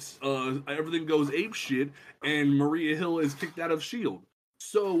when everything goes apeshit and Maria Hill is kicked out of S.H.I.E.L.D.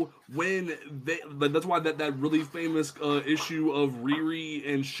 So when that's why that really famous issue of Riri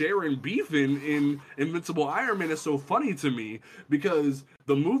and Sharon beefing in Invincible Iron Man is so funny to me, because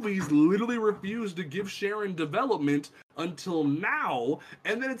the movies literally refuse to give Sharon development until now,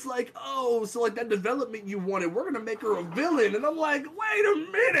 and then it's like, oh, so like that development you wanted, we're gonna make her a villain, and I'm like, wait a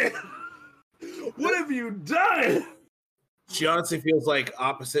minute, what have you done? She honestly feels like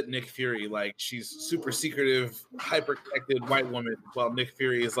opposite Nick Fury. Like she's super secretive, hyper-connected white woman, while Nick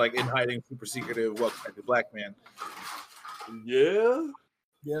Fury is like in hiding, super secretive, well-connected black man. Yeah,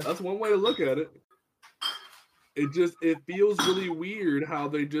 that's one way to look at it. It feels really weird how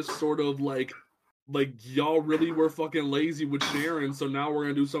they just sort of like y'all really were fucking lazy with Sharon, so now we're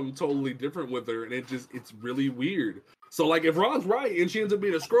gonna do something totally different with her, and it's really weird. So like if Ron's right and she ends up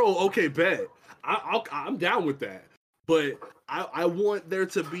being a Skrull, okay, bet I'm down with that. But I want there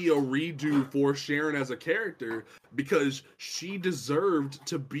to be a redo for Sharon as a character, because she deserved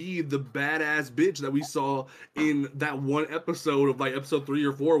to be the badass bitch that we saw in that one episode of like episode 3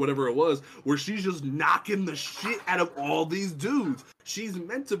 or 4, whatever it was, where she's just knocking the shit out of all these dudes. She's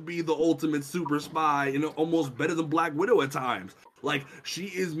meant to be the ultimate super spy and almost better than Black Widow at times. Like, she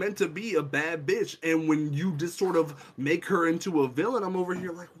is meant to be a bad bitch, and when you just sort of make her into a villain, I'm over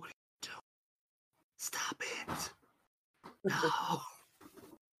here like, what are you doing? Stop it. No.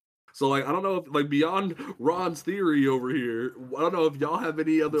 So like I don't know if like beyond Ron's theory over here, I don't know if y'all have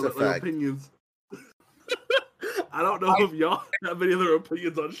any other opinions. I don't know if y'all have any other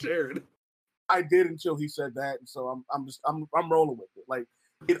opinions on Sharon. I did until he said that, and so I'm rolling with it. Like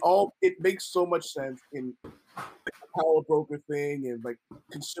it makes so much sense in the power broker thing, and like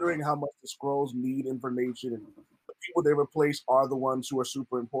considering how much the Skrulls need information, and the people they replace are the ones who are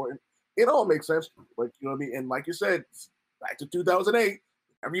super important. It all makes sense. Like, you know what I mean? And like you said, back to 2008,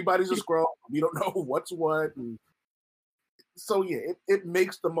 everybody's a Skrull. We don't know what's what. And so, yeah, it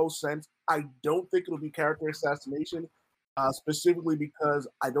makes the most sense. I don't think it'll be character assassination, specifically because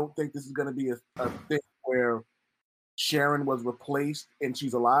I don't think this is going to be a thing where Sharon was replaced and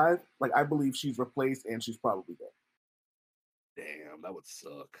she's alive. Like, I believe she's replaced and she's probably dead. Damn, that would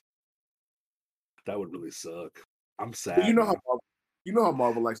suck. That would really suck. I'm sad. But you know how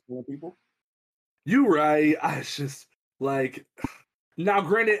Marvel likes killing people. You right. I just like now.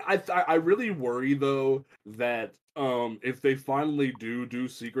 Granted, I really worry though that if they finally do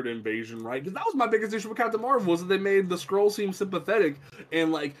Secret Invasion, right? Because that was my biggest issue with Captain Marvel, was that they made the Skrulls seem sympathetic,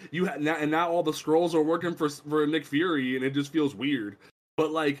 and like now all the Skrulls are working for Nick Fury, and it just feels weird. But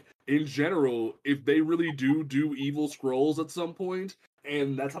like in general, if they really do evil Skrulls at some point,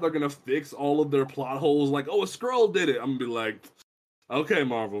 and that's how they're gonna fix all of their plot holes, like, oh, a Skrull did it, I'm gonna be like, okay,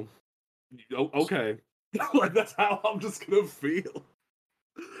 Marvel, okay. Like that's how I'm just gonna feel.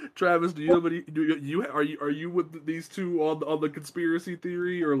 Travis, do you have any? Are you with these two on the conspiracy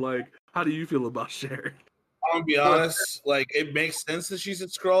theory, or like how do you feel about Sharon? I'm gonna be honest, like it makes sense that she's a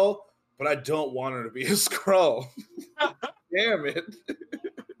Skrull, but I don't want her to be a Skrull. Damn it.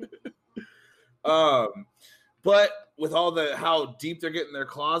 But with all how deep they're getting their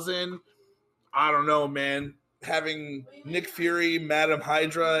claws in, I don't know, man. having Nick Fury, Madam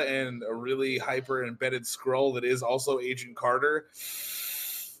Hydra, and a really hyper embedded Skrull that is also Agent Carter.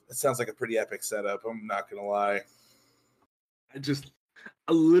 It sounds like a pretty epic setup. I'm not gonna lie. I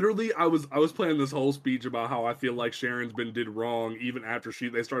was playing this whole speech about how I feel like Sharon's been did wrong even after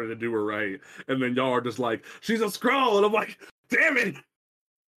they started to do her right, and then y'all are just like, she's a Skrull, and I'm like, damn it.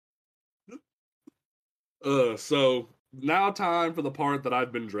 So now time for the part that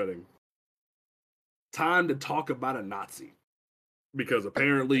I've been dreading. Time to talk about a Nazi, because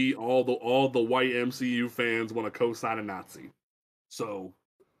apparently all the white MCU fans want to co-sign a Nazi. So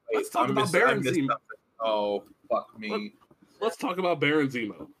let's talk about Baron Zemo. Oh, fuck me. Let's talk about Baron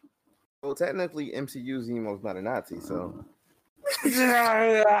Zemo. Well, technically, MCU Zemo's not a Nazi, so. And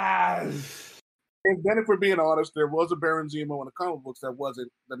then, if we're being honest, there was a Baron Zemo in the comic books that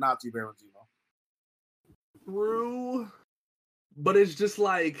wasn't the Nazi Baron Zemo. True, but it's just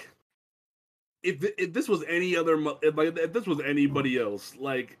like if this was any other, if this was anybody else,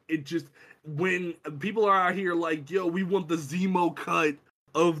 like it just when people are out here like, yo, we want the Zemo cut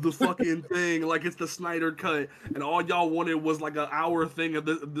of the fucking thing, like it's the Snyder cut, and all y'all wanted was like an hour thing of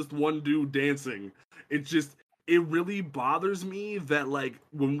this one dude dancing. It really bothers me that like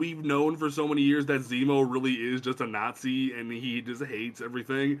when we've known for so many years that Zemo really is just a Nazi and he just hates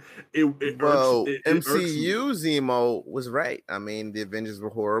everything. MCU Zemo was right. I mean, the Avengers were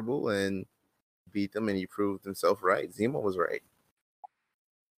horrible and beat them, and he proved himself right. Zemo was right.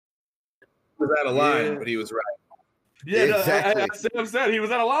 He was out of line, but he was right. Yeah, exactly. Sam said he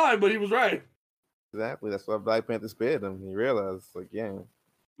was out of line, but he was right. Exactly. That's why Black Panther spared him. He realized, like, yeah.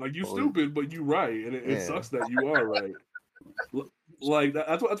 Like, you stupid, but you right. And it sucks that you are right. Like,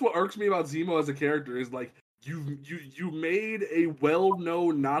 that's what irks me about Zemo as a character is, like, you made a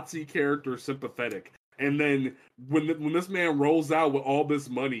well-known Nazi character sympathetic. And then when this man rolls out with all this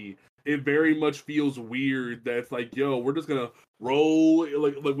money, it very much feels weird that it's like, yo, we're just gonna roll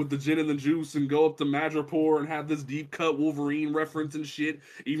like with the gin and the juice and go up to Madripoor and have this deep cut Wolverine reference and shit,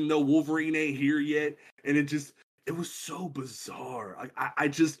 even though Wolverine ain't here yet. And it was so bizarre. Like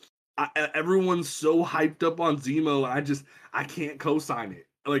everyone's so hyped up on Zemo. I can't co-sign it.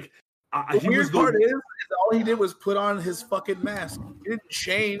 Like the weird part is all he did was put on his fucking mask. He didn't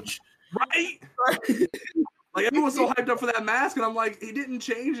change. Right? Like, everyone's so hyped up for that mask, and I'm like, he didn't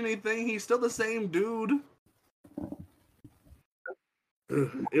change anything. He's still the same dude.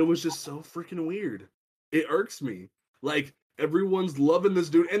 It was just so freaking weird. It irks me. Like, everyone's loving this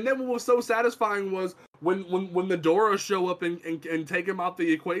dude. And then what was so satisfying was when the Dora show up and take him out the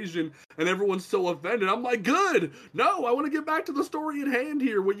equation, and everyone's so offended. I'm like, good. No, I want to get back to the story at hand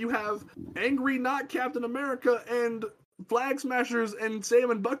here, where you have angry not Captain America and Flag Smashers and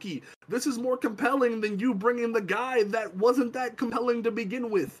Sam and Bucky. This is more compelling than you bringing the guy that wasn't that compelling to begin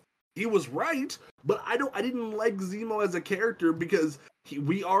with. He was right, but I didn't like Zemo as a character because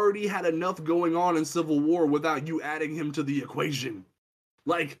we already had enough going on in Civil War without you adding him to the equation.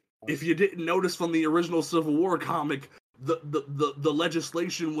 Like, if you didn't notice from the original Civil War comic, the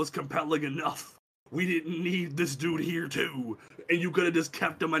legislation was compelling enough. We didn't need this dude here too, and you could have just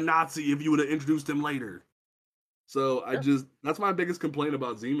kept him a Nazi if you would have introduced him later. So that's my biggest complaint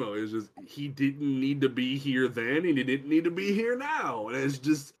about Zemo is just he didn't need to be here then and he didn't need to be here now. And it's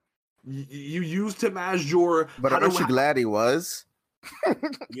just, you used him as your... But aren't you glad he was?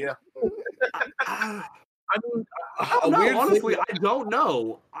 Yeah. I mean, honestly, I don't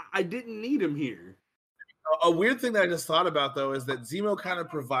know. I didn't need him here. A weird thing that I just thought about, though, is that Zemo kind of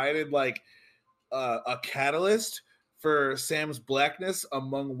provided like a catalyst for Sam's blackness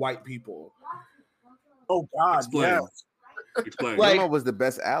among white people. Oh God! Explain. Like, Zemo was the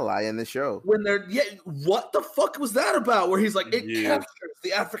best ally in the show. When what the fuck was that about? Where he's like, it captures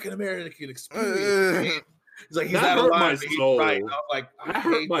the African American experience. He's like, he's that hurt my soul. Right. Like, that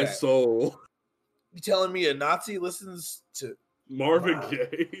hurt my soul. You telling me a Nazi listens to Marvin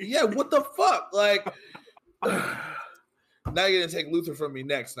Gaye? Yeah, what the fuck? Like, now you're gonna take Luther from me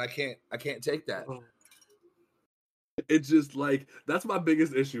next, and I can't take that. It's just like, that's my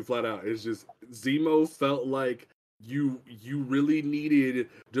biggest issue flat out. It's just Zemo felt like you really needed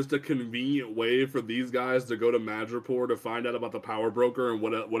just a convenient way for these guys to go to Madripoor to find out about the power broker and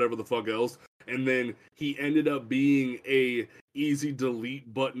whatever the fuck else. And then he ended up being a easy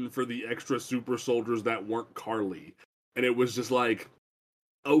delete button for the extra super soldiers that weren't Carly. And it was just like,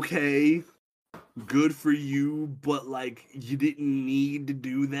 okay, good for you, but like, you didn't need to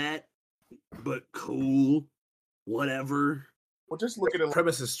do that, but cool. Whatever. Well, just look at it.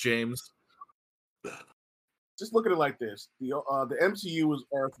 Premises, James. Just look at it like this: the MCU is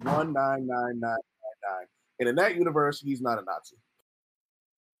Earth 199999, and in that universe, he's not a Nazi.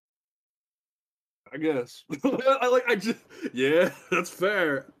 I guess. Yeah, that's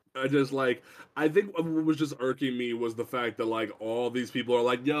fair. I just like, I think what was just irking me was the fact that like all these people are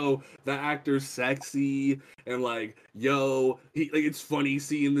like, yo, the actor's sexy, and like, yo, he like it's funny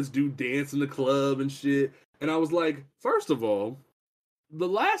seeing this dude dance in the club and shit. And I was like, first of all, the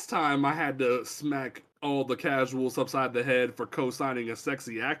last time I had to smack all the casuals upside the head for co-signing a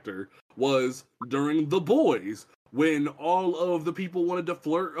sexy actor was during The Boys, when all of the people wanted to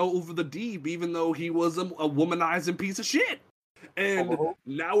flirt over the deep, even though he was a womanizing piece of shit. And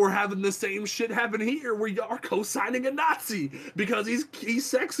now we're having the same shit happen here, where y'all are co-signing a Nazi because he's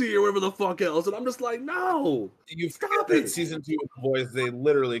sexy or whatever the fuck else, and I'm just like, no, you stop it. Season 2 of The Boys, they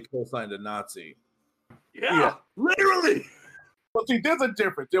literally co-signed a Nazi. Yeah, literally. Well, see, there's a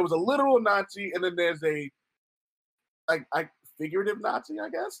difference. There was a literal Nazi, and then there's a figurative Nazi, I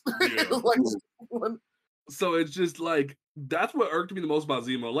guess. Yeah. So it's just like, that's what irked me the most about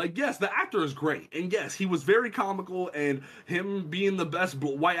Zemo. Like, yes, the actor is great, and yes, he was very comical, and him being the best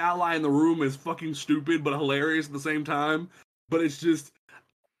white ally in the room is fucking stupid but hilarious at the same time. But it's just,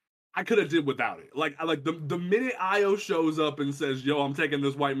 I could have did without it. Like the minute Io shows up and says, "Yo, I'm taking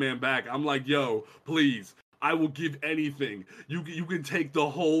this white man back," I'm like, "Yo, please, I will give anything. You can take the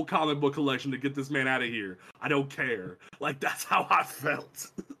whole comic book collection to get this man out of here. I don't care." Like, that's how I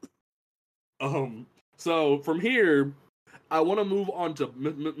felt. So from here, I want to move on to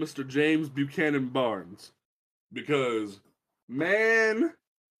Mr. James Buchanan Barnes, because, man,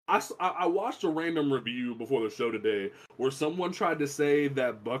 I watched a random review before the show today where someone tried to say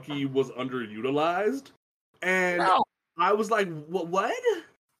that Bucky was underutilized, and I was like, what?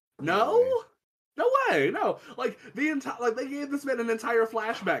 No way, no. Like they gave this man an entire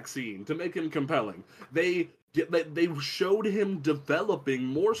flashback scene to make him compelling. They showed him developing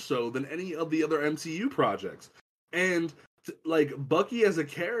more so than any of the other MCU projects. And like Bucky as a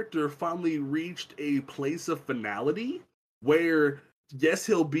character finally reached a place of finality where, yes,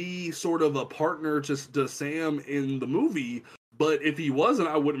 he'll be sort of a partner to Sam in the movie, but if he wasn't,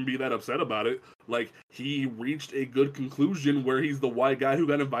 I wouldn't be that upset about it. Like, he reached a good conclusion where he's the white guy who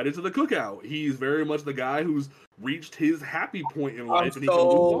got invited to the cookout. He's very much the guy who's reached his happy point in life, and he can move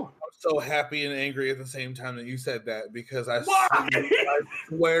on. I'm so happy and angry at the same time that you said that, because I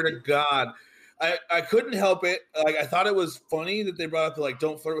swear to God, I couldn't help it. Like, I thought it was funny that they brought up the, like,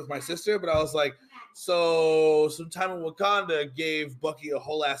 don't flirt with my sister, but I was like, so sometime in Wakanda gave Bucky a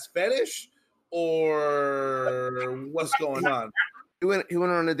whole ass fetish, or what's going on? He went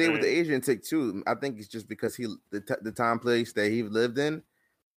on a date with the Asian chick too. I think it's just because the time place that he lived in,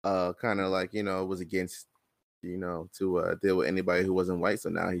 kind of like, was against, to deal with anybody who wasn't white. So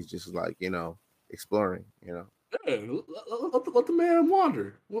now he's just like, exploring. Yeah, let the man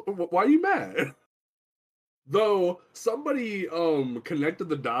wander. Why are you mad? Though somebody connected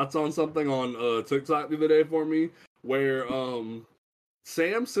the dots on something on TikTok the other day for me, where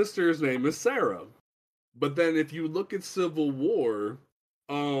Sam's sister's name is Sarah. But then if you look at Civil War,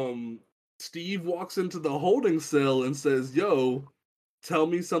 Steve walks into the holding cell and says, "Yo, tell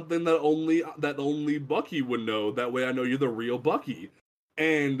me something that only Bucky would know. That way I know you're the real Bucky."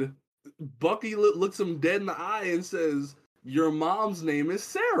 And Bucky looks him dead in the eye and says, "Your mom's name is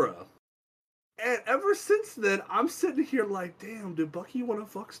Sarah." And ever since then, I'm sitting here like, damn, did Bucky want to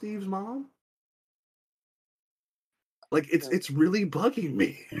fuck Steve's mom? Like, it's really bugging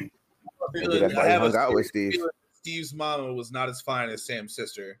me. That's why he hung out with Steve. Steve's mama was not as fine as Sam's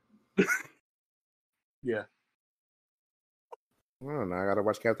sister. Yeah. I don't know. I gotta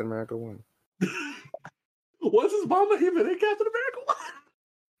watch Captain America 1. Was his mama even in Captain America 1?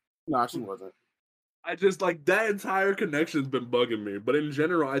 No, she wasn't. I just, like, that entire connection's been bugging me. But in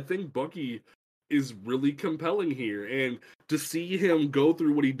general, I think Bucky is really compelling here, and to see him go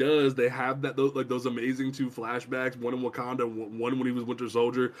through what he does, they have those amazing 2 flashbacks, one in Wakanda, one when he was Winter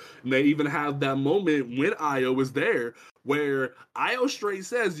Soldier, and they even have that moment when Io was there, where Io straight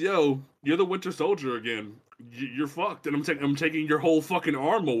says, "Yo, you're the Winter Soldier again. You're fucked, and I'm taking your whole fucking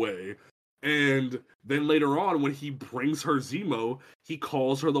arm away." And then later on, when he brings her Zemo, he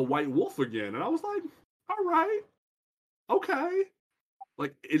calls her the White Wolf again, and I was like, all right, okay.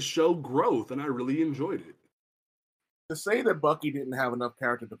 Like, it showed growth, and I really enjoyed it. To say that Bucky didn't have enough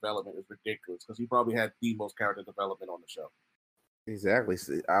character development is ridiculous, because he probably had the most character development on the show. Exactly.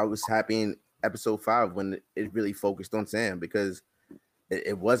 I was happy in episode 5 when it really focused on Sam, because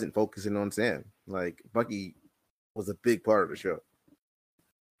it wasn't focusing on Sam. Like, Bucky was a big part of the show.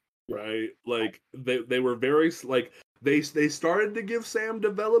 Right? Like, they were very, like, they started to give Sam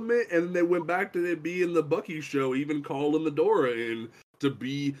development, and then they went back to it being the Bucky show, even calling the Dora in to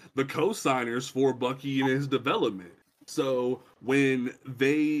be the co-signers for Bucky and his development. So when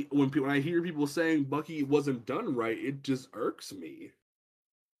I hear people saying Bucky wasn't done right, it just irks me.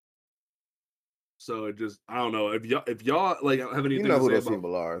 So it just, I don't know if y'all like have anything to say who those about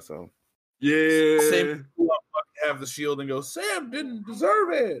people are. So yeah, same people have the shield and go, Sam didn't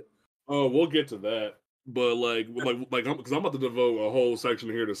deserve it. Oh, we'll get to that. But because I'm about to devote a whole section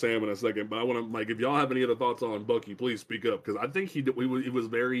here to Sam in a second. But I want to if y'all have any other thoughts on Bucky, please speak up because I think he was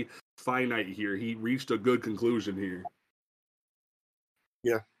very finite here. He reached a good conclusion here.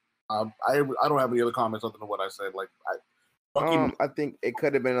 Yeah, I don't have any other comments other than what I said. Like, I think it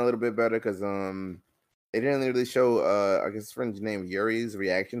could have been a little bit better because they didn't really show I guess his friend's name Yuri's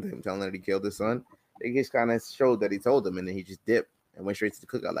reaction to him telling that he killed his son. They just kind of showed that he told him, and then he just dipped and went straight to the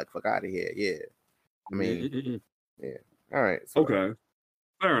cookout like fuck out of here. Yeah, I mean, yeah. All right. So. Okay,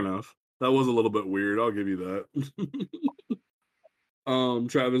 fair enough. That was a little bit weird. I'll give you that.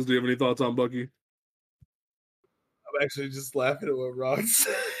 Travis, do you have any thoughts on Bucky? I'm actually just laughing at what Rod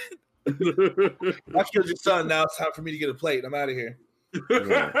said. I killed your son. Now it's time for me to get a plate. I'm out of here.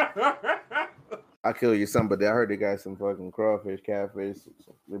 Yeah. I killed your son, but I heard they got some fucking crawfish, catfish,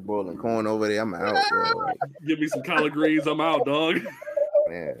 they're boiling corn over there. I'm out, bro. Like, give me some collard greens. I'm out, dog.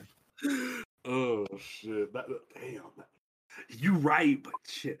 Yeah. Oh shit! Damn. You right, but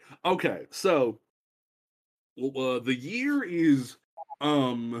shit. Okay, so the year is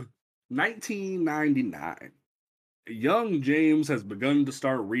 1999. Young James has begun to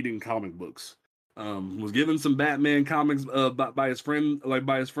start reading comic books. Was given some Batman comics by his friend,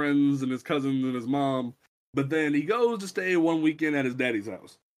 by his friends and his cousins and his mom. But then he goes to stay one weekend at his daddy's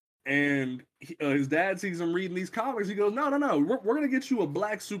house, and his dad sees him reading these comics. He goes, "No, we're gonna get you a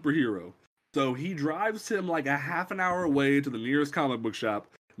black superhero." So he drives him like a half an hour away to the nearest comic book shop,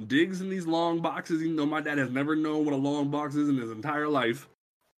 digs in these long boxes, even though my dad has never known what a long box is in his entire life,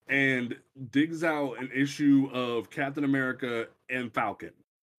 and digs out an issue of Captain America and Falcon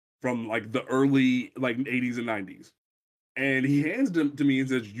from like the early 80s and 90s. And he hands them to me and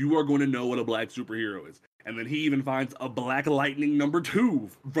says, "You are going to know what a black superhero is." And then he even finds a Black Lightning #2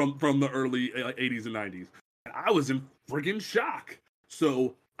 from the early 80s and 90s. And I was in friggin' shock.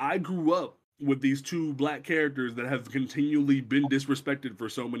 So I grew up with these two black characters that have continually been disrespected for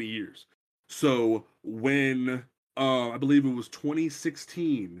so many years. So when I believe it was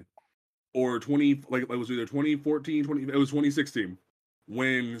 2016 or it was either 2014, it was 2016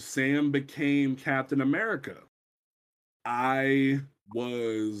 when Sam became Captain America. I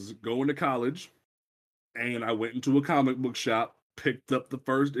was going to college and I went into a comic book shop, picked up the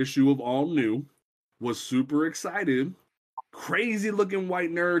first issue of All New, was super excited. Crazy looking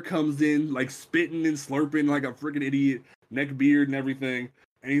white nerd comes in, like spitting and slurping like a freaking idiot, neck beard and everything.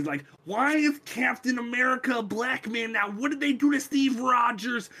 And he's like, "Why is Captain America a black man now? What did they do to Steve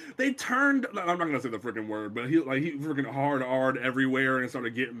Rogers? They turned..." I'm not gonna say the freaking word, but he freaking hard everywhere and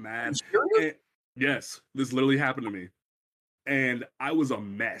started getting mad. And, yes, this literally happened to me. And I was a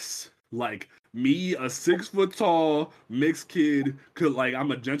mess. Like me, a 6 foot tall mixed kid,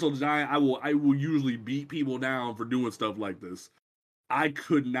 I'm a gentle giant. I will usually beat people down for doing stuff like this. I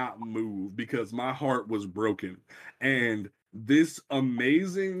could not move because my heart was broken. And this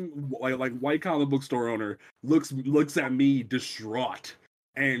amazing white comic book store owner looks at me distraught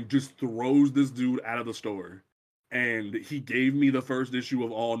and just throws this dude out of the store. And he gave me the first issue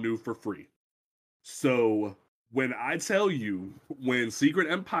of All New for free. So when I tell you, when Secret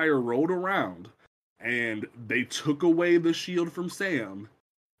Empire rolled around and they took away the shield from Sam,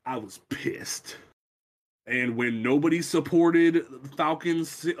 I was pissed. And when nobody supported Falcon's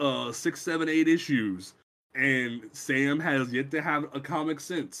 6, 7, 8 issues, and Sam has yet to have a comic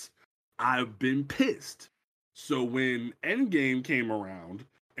since, I've been pissed. So when Endgame came around,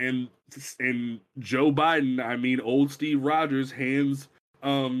 and Joe Biden, I mean old Steve Rogers, hands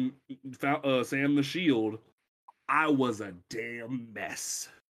Sam the shield, I was a damn mess.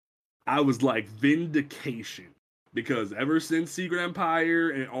 I was like vindication. Because ever since Secret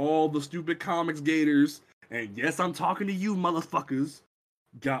Empire and all the stupid comics gators, and yes, I'm talking to you motherfuckers,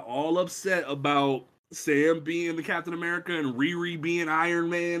 got all upset about Sam being the Captain America and Riri being Iron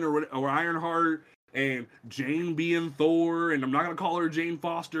Man or Ironheart and Jane being Thor, and I'm not gonna call her Jane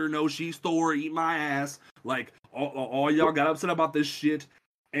Foster. No, she's Thor. Eat my ass. Like all y'all got upset about this shit,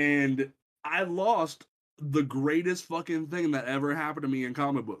 and I lost the greatest fucking thing that ever happened to me in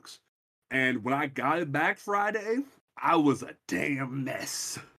comic books. And when I got it back Friday, I was a damn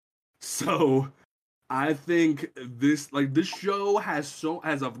mess. So I think this show has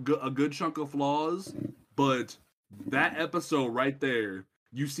a good chunk of flaws, but that episode right there,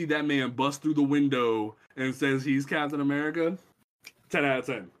 you see that man bust through the window and says he's Captain America. 10 out of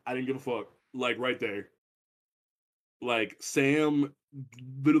 10. I didn't give a fuck. Like right there. Like Sam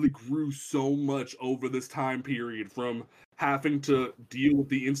literally grew so much over this time period, from having to deal with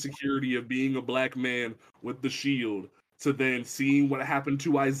the insecurity of being a black man with the shield to then seeing what happened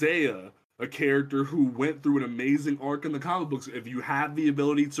to Isaiah, a character who went through an amazing arc in the comic books. If you have the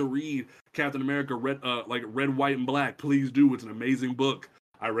ability to read Captain America Red, White, and Black, please do. It's an amazing book.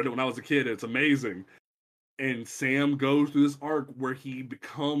 I read it when I was a kid. It's amazing. And Sam goes through this arc where he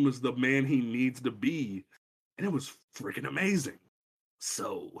becomes the man he needs to be, and it was freaking amazing.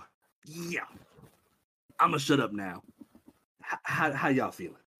 So, yeah, I'm gonna shut up now. How y'all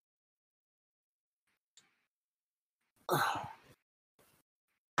feeling?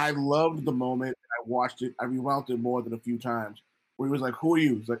 I loved the moment. I watched it. I rewound it more than a few times. Where he was like, "Who are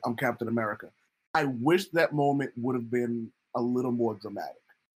you?" He's like, "I'm Captain America." I wish that moment would have been a little more dramatic.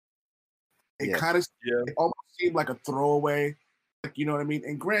 It kind of, it almost seemed like a throwaway, like, you know what I mean.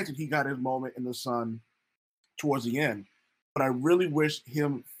 And granted, he got his moment in the sun towards the end, but I really wish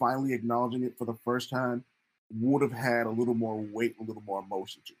him finally acknowledging it for the first time would have had a little more weight, a little more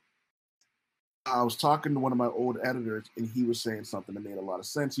emotion to it. I was talking to one of my old editors, and he was saying something that made a lot of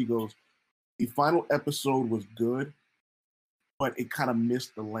sense. He goes, "The final episode was good, but it kind of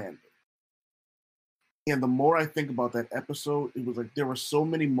missed the landing." And the more I think about that episode, it was like there were so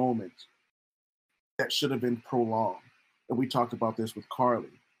many moments that should have been prolonged. And we talked about this with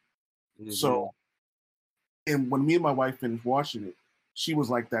Carly. Mm-hmm. So, and when me and my wife finished watching it, she was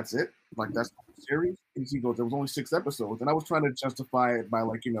like, "That's it? Like, that's the series?" And she goes, "There was only 6 episodes." And I was trying to justify it by,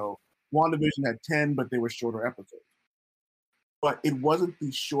 like, you know, WandaVision had 10, but they were shorter episodes. But it wasn't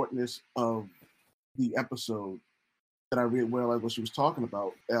the shortness of the episode that I really realized what she was talking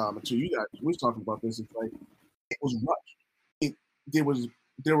about. Until you guys was talking about this, it's like it was rushed.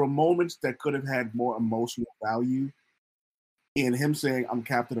 There were moments that could have had more emotional value. In him saying, "I'm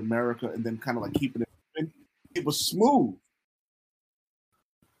Captain America," and then kind of like keeping it moving. It was smooth,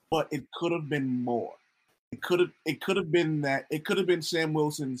 but it could have been more. It could have been that. It could have been Sam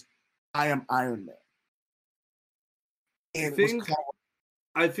Wilson's "I am Iron Man." And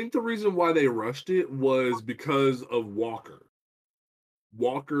I think the reason why they rushed it was because of Walker.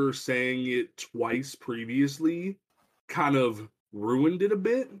 Walker saying it twice previously kind of ruined it a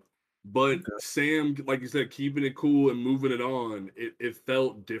bit. But Sam, like you said, keeping it cool and moving it on, it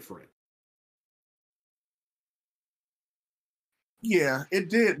felt different. Yeah, it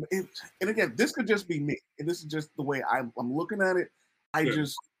did. And again, this could just be me. And this is just the way I'm looking at it. I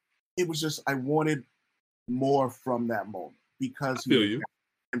wanted more from that moment because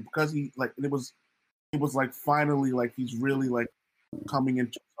and because he like it was like finally like he's really like coming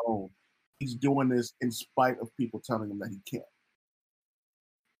into his own. He's doing this in spite of people telling him that he can't.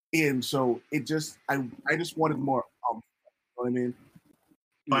 And so it just I just wanted more. You know what I mean?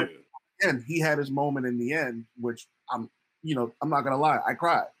 But again, he had his moment in the end, which I'm not gonna lie, I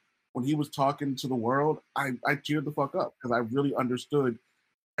cried when he was talking to the world. I teared the fuck up because I really understood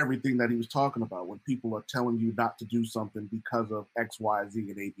everything that he was talking about when people are telling you not to do something because of X, Y, Z,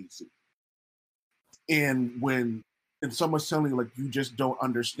 and ABC. And when someone's telling you like you just don't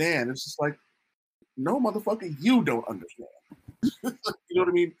understand, it's just like, no, motherfucker, you don't understand. You know what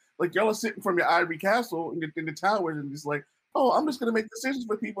I mean? Like y'all are sitting from your ivory castle in the towers and just like, "Oh, I'm just gonna make decisions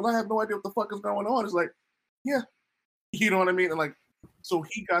for people. I have no idea what the fuck is going on." It's like, yeah, you know what I mean? And like, so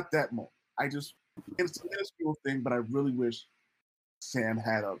he got that moment. It's a minuscule thing, but I really wish Sam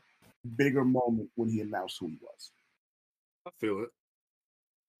had a bigger moment when he announced who he was. I feel it.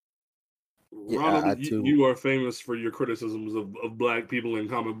 Yeah, Ronald, you are famous for your criticisms of black people in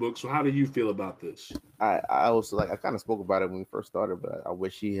comic books. So how do you feel about this? I also I kind of spoke about it when we first started, but I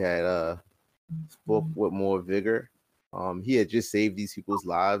wish he had spoke with more vigor. He had just saved these people's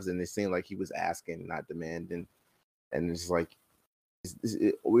lives, and it seemed like he was asking, not demanding. And it's like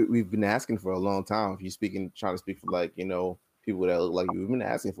we've been asking for a long time. If you're trying to speak for like people that look like you, we've been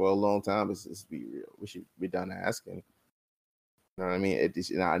asking for a long time. Let's be real. We should be done asking. You know what I mean?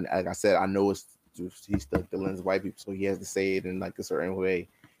 Like I said, I know he's stuck the lens of white people, so he has to say it in like a certain way.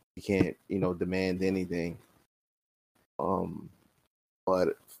 He can't, demand anything.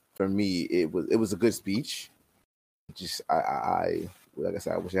 But for me, it was a good speech. Just I like I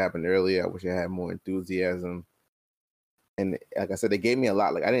said, I wish it happened earlier. I wish I had more enthusiasm. And like I said, they gave me a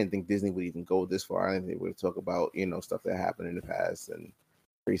lot. Like I didn't think Disney would even go this far. I didn't think they would talk about stuff that happened in the past and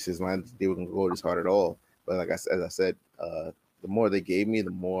racism. I didn't think they were gonna go this hard at all. But like as I said, the more they gave me, the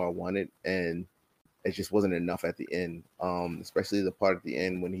more I wanted, and it just wasn't enough at the end. Especially the part at the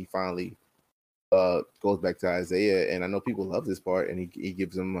end when he finally goes back to Isaiah, and I know people love this part, and he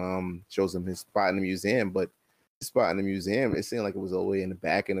gives him shows him his spot in the museum, but his spot in the museum, it seemed like it was all the way in the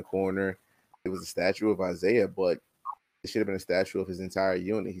back in the corner. It was a statue of Isaiah, but It should have been a statue of his entire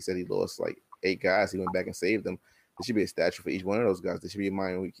unit. He said he lost like 8 guys. He went back and saved them. There should be a statue for each one of those guys. There should be a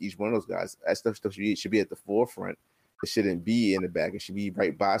monument for each one of those guys. That stuff should be at the forefront. It shouldn't be in the back. It should be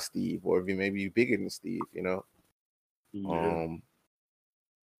right by Steve, or maybe bigger than Steve. You know. Yeah.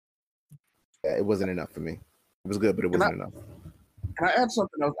 Yeah, it wasn't enough for me. It was good, but it wasn't enough. Can I add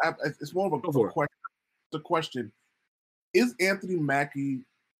something else? It's more of a question. The question is: Anthony Mackie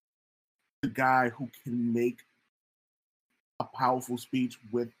the guy who can make a powerful speech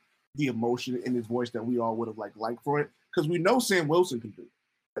with the emotion in his voice that we all would have liked for it? Because we know Sam Wilson can do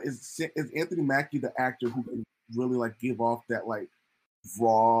it. Is Anthony Mackie the actor who can really give off that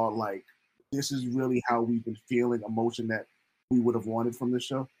raw this is really how we've been feeling emotion that we would have wanted from this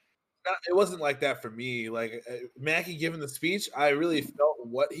show? It wasn't like that for me. Mackie giving the speech, I really felt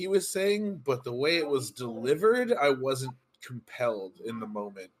what he was saying, but the way it was delivered, I wasn't compelled in the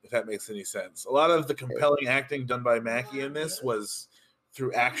moment, if that makes any sense. A lot of the compelling acting done by Mackie in this was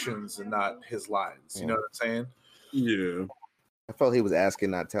through actions and not his lines. You know what I'm saying? Yeah. I felt he was asking,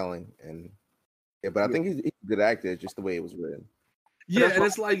 not telling. But I think he's a good actor, just the way it was written. Yeah, and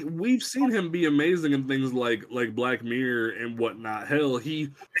it's we've seen him be amazing in things like Black Mirror and whatnot. Hell,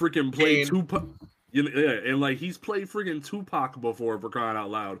 he freaking played Tupac. And he's played freaking Tupac before, for crying out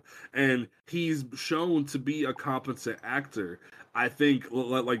loud. And he's shown to be a competent actor. I think,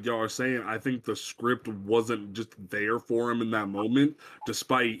 like y'all are saying, I think the script wasn't just there for him in that moment,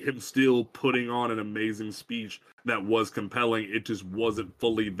 despite him still putting on an amazing speech that was compelling. It just wasn't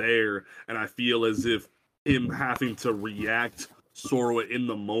fully there. And I feel as if him having to react sort of in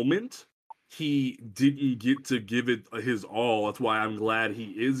the moment, he didn't get to give it his all. That's why I'm glad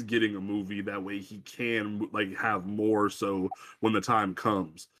he is getting a movie. That way he can have more so when the time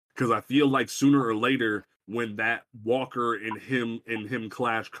comes. Because I feel like sooner or later, when that Walker and him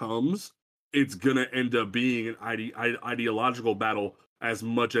clash comes, it's gonna end up being an ideological battle as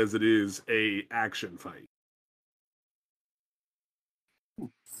much as it is a action fight.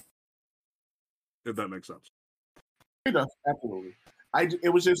 If that makes sense. It does, absolutely.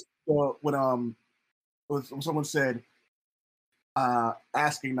 It was just when someone said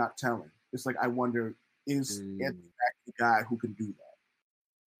asking, not telling. It's I wonder, is Anthony Mackie the guy who can do that?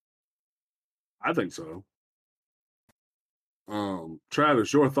 I think so.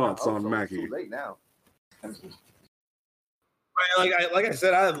 Travis, your thoughts on Mackie? Too late now. Like I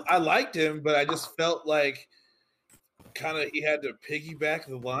said, I liked him, but I just felt kind of he had to piggyback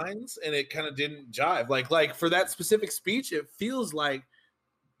the lines, and it kind of didn't jive. Like for that specific speech, it feels like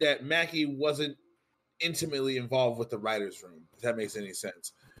that Mackie wasn't intimately involved with the writer's room, if that makes any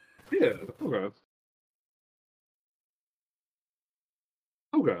sense. Yeah, okay.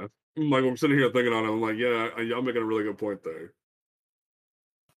 I'm sitting here thinking on it, I'm yeah, y'all making a really good point there.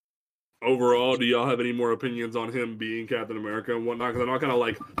 Overall, do y'all have any more opinions on him being Captain America and whatnot? Because I'm not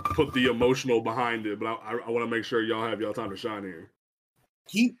going to put the emotional behind it, but I want to make sure y'all have y'all time to shine here.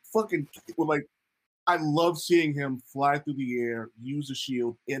 He fucking I love seeing him fly through the air, use a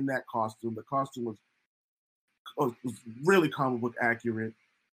shield in that costume. The costume was really comic book accurate.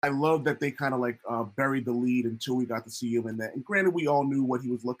 I love that they kind of buried the lead until we got to see him in that. And granted, we all knew what he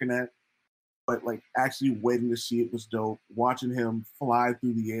was looking at, but actually waiting to see it was dope. Watching him fly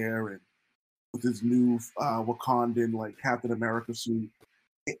through the air and with his new Wakandan Captain America suit,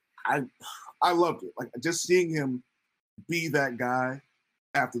 I loved it. Just seeing him be that guy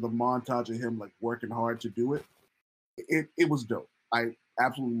after the montage of him working hard to do it, it was dope. I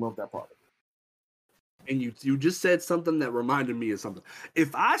absolutely love that part of it. And you just said something that reminded me of something.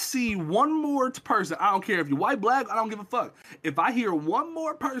 If I see one more person, I don't care if you're white, black, I don't give a fuck. If I hear one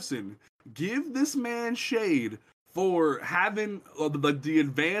more person give this man shade for having the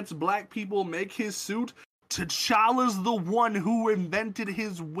advanced black people make his suit, T'Challa's the one who invented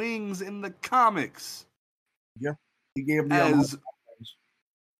his wings in the comics. Yeah, he gave me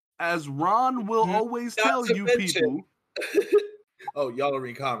as Ron will always tell you people. Oh, y'all don't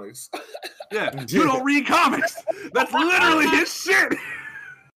read comics. Yeah, you don't read comics. That's literally his shit.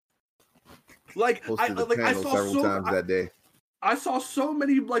 I saw several times that day. I saw so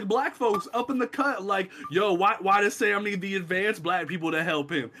many black folks up in the cut yo, why does Sam need the advanced black people to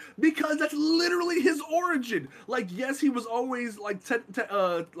help him? Because that's literally his origin. Yes, he was always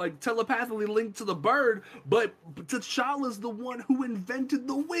telepathically linked to the bird, but T'Challa's the one who invented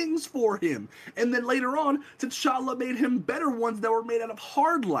the wings for him. And then later on, T'Challa made him better ones that were made out of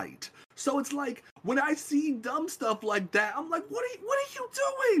hard light. So it's when I see dumb stuff like that, I'm what are you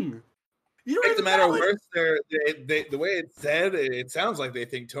doing? It's a matter of worse. The way it's said, it sounds like they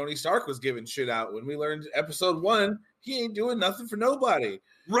think Tony Stark was giving shit out. When we learned episode 1, he ain't doing nothing for nobody.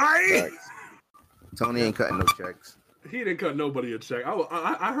 Right? Tony ain't cutting no checks. He didn't cut nobody a check.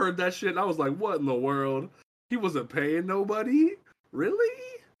 I heard that shit and I was like, what in the world? He wasn't paying nobody? Really?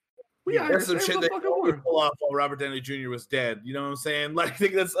 That's some shit they only pull off while Robert Downey Jr. was dead. You know what I'm saying? Like, I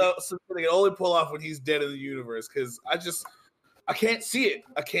think that's something they can only pull off when he's dead in the universe. Because I can't see it.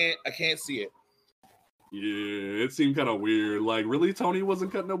 I can't see it. Yeah, it seemed kind of weird. Like, really, Tony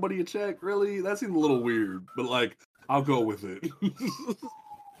wasn't cutting nobody a check? Really? That seemed a little weird. But like, I'll go with it.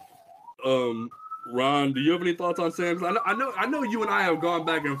 Ron, do you have any thoughts on Sam? I know you and I have gone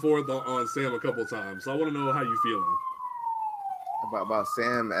back and forth on Sam a couple times, so I want to know how you feeling. About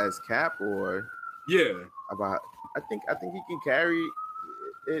Sam as Cap, or yeah, I think he can carry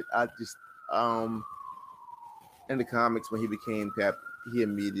it. I just in the comics when he became Cap, he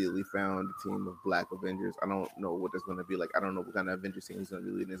immediately found a team of Black Avengers. I don't know what that's going to be like. I don't know what kind of Avengers team he's going to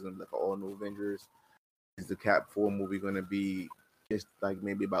be leading. It's going to be like all new Avengers. Is the Cap 4 movie going to be just like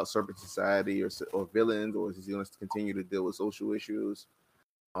maybe about Serpent Society or villains, or is he going to continue to deal with social issues?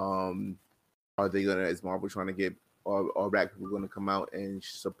 Are they going to, is Marvel trying to get all Black people going to come out and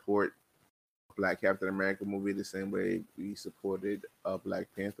support Black Captain America movie the same way we supported a Black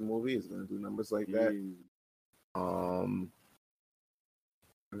Panther movie? Is going to do numbers like that? I don't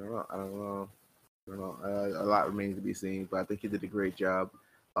know. A lot remains to be seen, but I think he did a great job.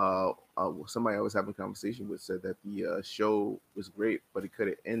 Somebody I was having a conversation with said that the show was great, but it could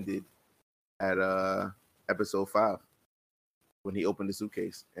have ended at episode 5 when he opened the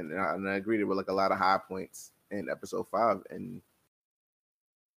suitcase, and I agree there were like a lot of high points in episode 5, and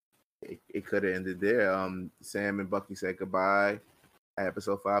it could have ended there. Sam and Bucky said goodbye at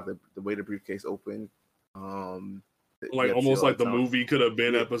episode 5. The way the briefcase opened, like almost like the movie could have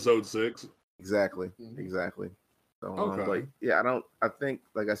been episode 6. Exactly. So, okay. But yeah, I think,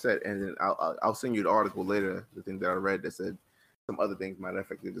 like I said, and then I'll send you the article later, the thing that I read that said some other things might have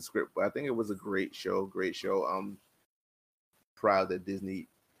affected the script, but I think it was a great show. I'm proud that Disney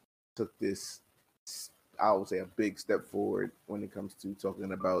took this, I would say, a big step forward when it comes to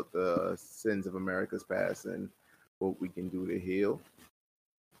talking about the sins of America's past and what we can do to heal.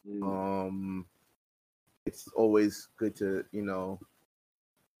 It's always good to,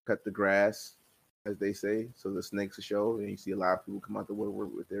 cut the grass, as they say, so the snakes will show, and you see a lot of people come out the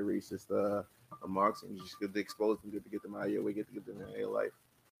woodwork with their racist remarks, and you just get to expose them, get to get them out of your way, get to get them in your life.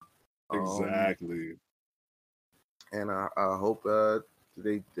 Exactly. And I hope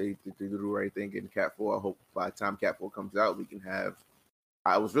they do the right thing in Cat 4. I hope by the time Cat 4 comes out, we can have.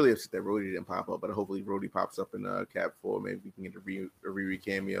 I was really upset that Rhodey didn't pop up, but hopefully Rhodey pops up in Cat 4. Maybe we can get a Riri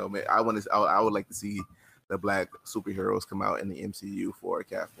cameo. I would like to see the Black superheroes come out in the MCU for a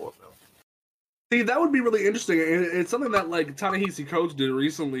Cat 4 film. See, that would be really interesting. And it's something that like Ta-Nehisi Coates did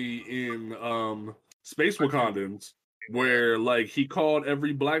recently in Space Wakandans, where like he called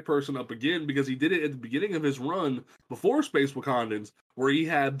every Black person up again, because he did it at the beginning of his run before Space Wakandans, where he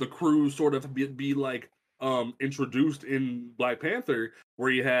had the crew sort of be like introduced in Black Panther,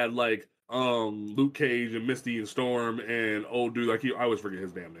 where he had like Luke Cage and Misty and Storm and old dude, like I always forget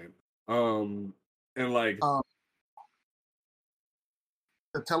his damn name. And like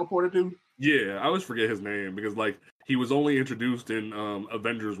the teleporter dude. Yeah, I always forget his name because like he was only introduced in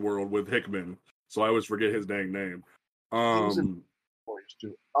Avengers World with Hickman, so I always forget his dang name. He was in Warriors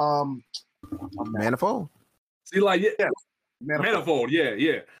too. Manifold. See, like yeah. Manifold,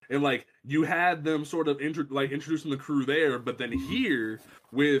 yeah, and like you had them sort of introducing the crew there, but then here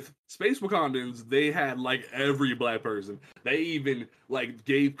with Space Wakandans, they had like every Black person. They even like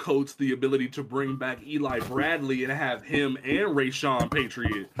gave Coates the ability to bring back Eli Bradley and have him and Rayshawn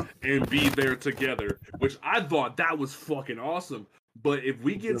Patriot and be there together, which I thought that was fucking awesome. But if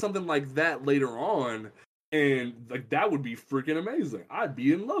we get something like that later on, and like that would be freaking amazing. I'd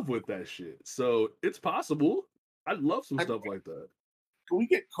be in love with that shit. So it's possible. I'd love some stuff like that. Can we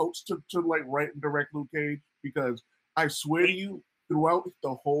get Coates to like write and direct Luke Cage? Because I swear to you, throughout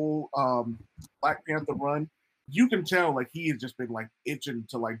the whole Black Panther run, you can tell like he has just been like itching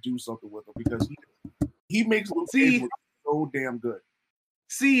to like do something with him, because he makes Luke Cage look so damn good.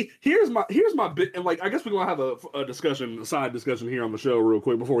 See, here's my bit, and like I guess we're gonna have a side discussion here on the show real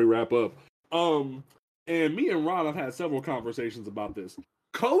quick before we wrap up. And me and Ron have had several conversations about this.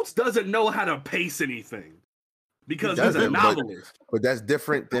 Coates doesn't know how to pace anything. Because he's a novelist. But that's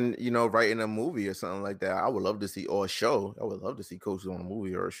different than, writing a movie or something like that. I would love to see, or a show. I would love to see Coates on a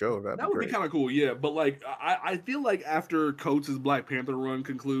movie or a show. That would be kind of cool, yeah. But like, I feel like after Coates' Black Panther run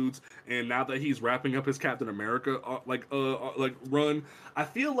concludes, and now that he's wrapping up his Captain America run, I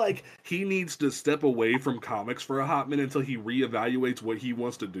feel like he needs to step away from comics for a hot minute until he reevaluates what he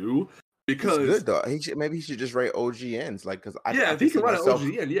wants to do. Because he's good though. Maybe he should just write OGNs, like, because if he can write an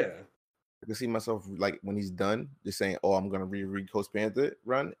OGN, yeah. I can see myself like when he's done, just saying, "Oh, I'm gonna reread Ghost Panther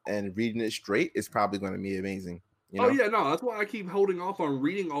run," and reading it straight is probably gonna be amazing. You know? Oh yeah, no, that's why I keep holding off on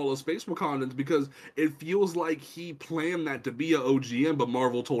reading all of Space Wakandans, because it feels like he planned that to be a OGN, but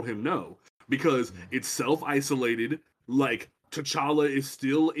Marvel told him no because it's self-isolated. Like T'Challa is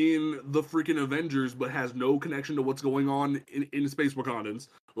still in the freaking Avengers, but has no connection to what's going on in Space Wakandans.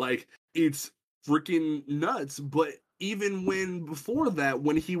 Like it's freaking nuts. But even when before that,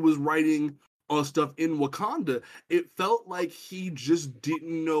 when he was writing stuff in Wakanda, it felt like he just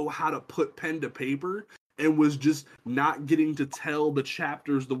didn't know how to put pen to paper and was just not getting to tell the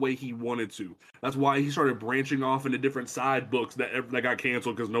chapters the way he wanted to. That's why he started branching off into different side books that got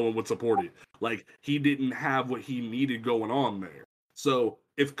canceled because no one would support it. Like he didn't have what he needed going on there. So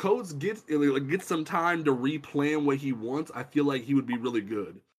if Coates gets some time to replan what he wants, I feel like he would be really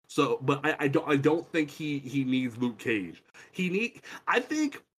good. So, but I don't think he needs Luke Cage.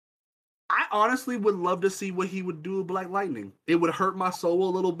 I honestly would love to see what he would do with Black Lightning. It would hurt my soul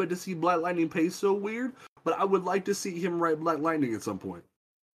a little bit to see Black Lightning pace so weird, but I would like to see him write Black Lightning at some point.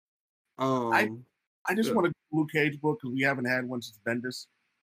 I just want a Luke Cage book because we haven't had one since Bendis.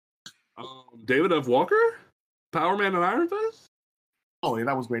 David F. Walker? Power Man and Iron Fist? Oh, yeah,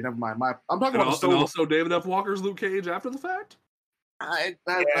 that was great. Never mind. I'm talking about and also David F. Walker's Luke Cage after the fact? I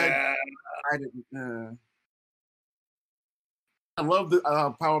didn't. I love the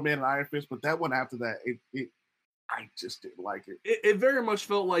Power Man and Iron Fist, but that one after that, I just didn't like it. It very much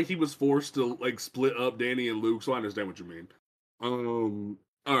felt like he was forced to like split up Danny and Luke, so I understand what you mean.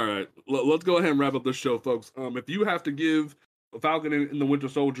 All right, let's go ahead and wrap up the show, folks. If you have to give Falcon and the Winter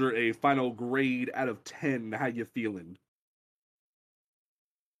Soldier a final grade out of 10, how you feeling?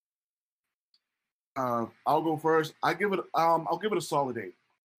 I'll go first. I'll give it a solid 8.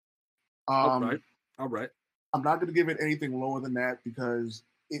 All right. I'm not going to give it anything lower than that because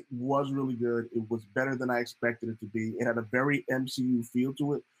it was really good. It was better than I expected it to be. It had a very MCU feel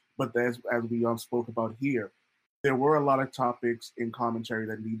to it, but as we spoke about here, there were a lot of topics in commentary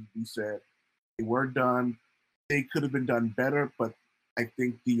that needed to be said. They were done. They could have been done better, but I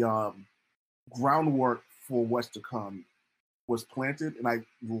think the groundwork for what's to come was planted, and I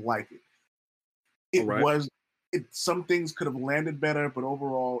like it. Some things could have landed better, but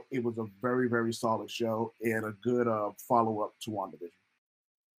overall, it was a very, very solid show and a good follow-up to WandaVision.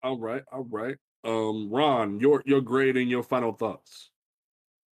 All right. Ron, your grade and your final thoughts.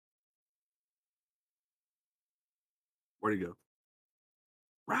 Where'd he go?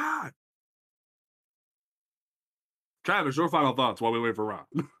 Ron! Travis, your final thoughts while we wait for Ron.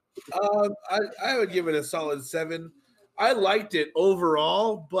 I would give it a solid 7. I liked it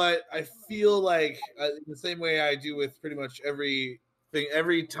overall, but I feel like in the same way I do with pretty much everything,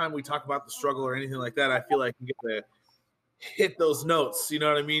 every time we talk about the struggle or anything like that, I feel like I'm going to hit those notes, you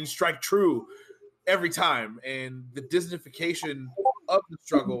know what I mean? Strike true every time. And the Disneyfication of the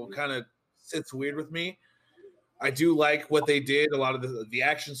struggle kind of sits weird with me. I do like what they did. A lot of the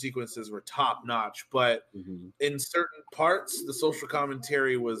action sequences were top notch, but in certain parts, the social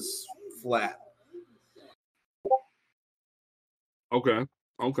commentary was flat. Okay.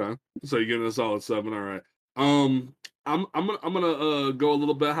 So you're getting a solid 7. All right. I'm gonna go a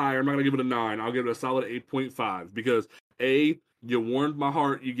little bit higher. I'm not gonna give it a 9. I'll give it a solid 8.5 because you warmed my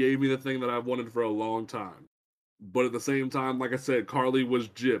heart. You gave me the thing that I've wanted for a long time. But at the same time, like I said, Carly was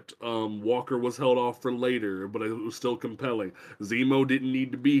gypped. Walker was held off for later, but it was still compelling. Zemo didn't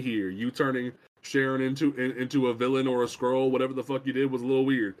need to be here. You turning Sharon into a villain or a Skrull, whatever the fuck you did, was a little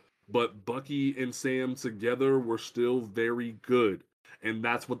weird. But Bucky and Sam together were still very good. And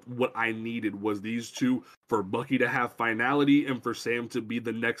that's what I needed was these two, for Bucky to have finality and for Sam to be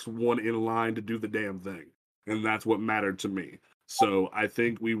the next one in line to do the damn thing. And that's what mattered to me. So I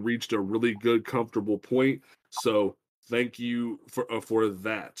think we reached a really good, comfortable point. So thank you for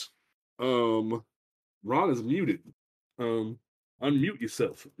that. Ron is muted. Unmute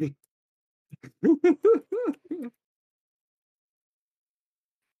yourself.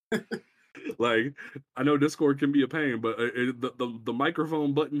 Like, I know Discord can be a pain, but the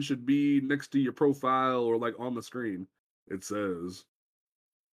microphone button should be next to your profile or like on the screen. It says,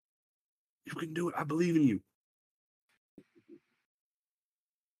 "You can do it. I believe in you.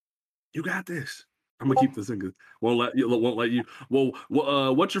 You got this." I'm gonna keep this in because won't let you. Well,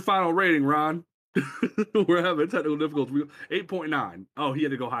 what's your final rating, Ron? We're having technical difficulties. 8.9. Oh, he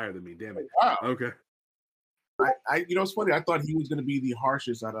had to go higher than me. Damn it. Wow. Okay. It's funny. I thought he was going to be the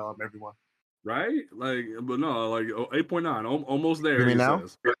harshest out of everyone. Right? Like, but no, like 8.9. Almost there. You mean now?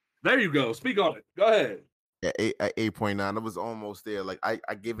 Says. There you go. Speak on it. Go ahead. Yeah, 8.9. It was almost there. Like I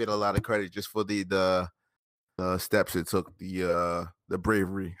give it a lot of credit just for the steps it took, the the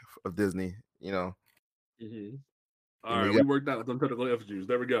bravery of Disney. You know. Mm-hmm. All right, we worked out some technical issues.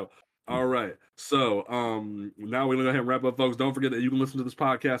 There we go. All right, so now we're gonna go ahead and wrap up, folks. Don't forget that you can listen to this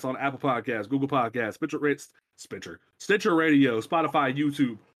podcast on Apple Podcasts, Google Podcasts, Stitcher Radio, Spotify,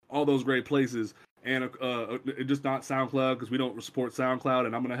 YouTube, all those great places, and just not SoundCloud because we don't support SoundCloud,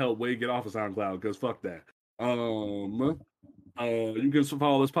 and I'm gonna help Wade get off of SoundCloud because fuck that. You can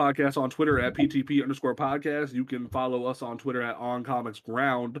follow this podcast on Twitter at PTP_podcast. You can follow us on Twitter at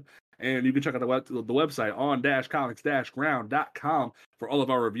OnComicsGround. And you can check out the website on-comics-ground.com for all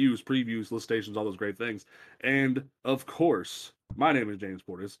of our reviews, previews, solicitations, all those great things. And, of course, my name is James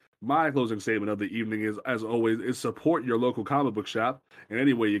Portis. My closing statement of the evening is, as always, is support your local comic book shop in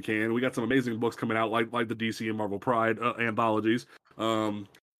any way you can. We got some amazing books coming out, like the DC and Marvel Pride anthologies. In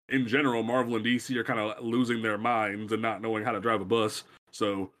general, Marvel and DC are kind of losing their minds and not knowing how to drive a bus.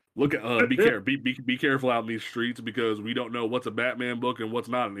 So look at be careful out in these streets because we don't know what's a Batman book and what's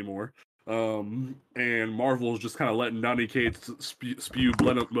not anymore. And Marvel's just kind of letting Donny Cates spew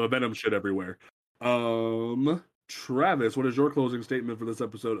venom shit everywhere. Travis, what is your closing statement for this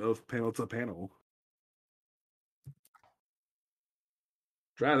episode of Panel to Panel?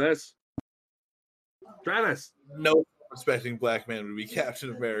 Travis. No respecting black man would be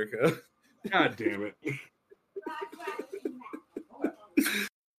Captain America. God damn it.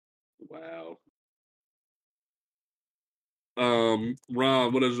 Wow. Ron,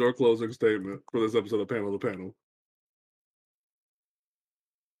 what is your closing statement for this episode of Panel to Panel?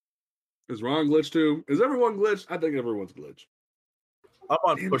 Is Ron glitched too? Is everyone glitched? I think everyone's glitched. I'm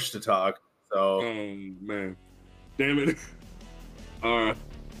on push to talk, so. Oh man, damn it! All right,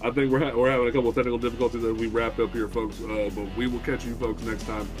 I think we're having a couple of technical difficulties as we wrap up here, folks. But we will catch you folks next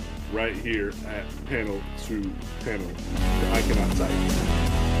time, right here at Panel to Panel. I cannot type.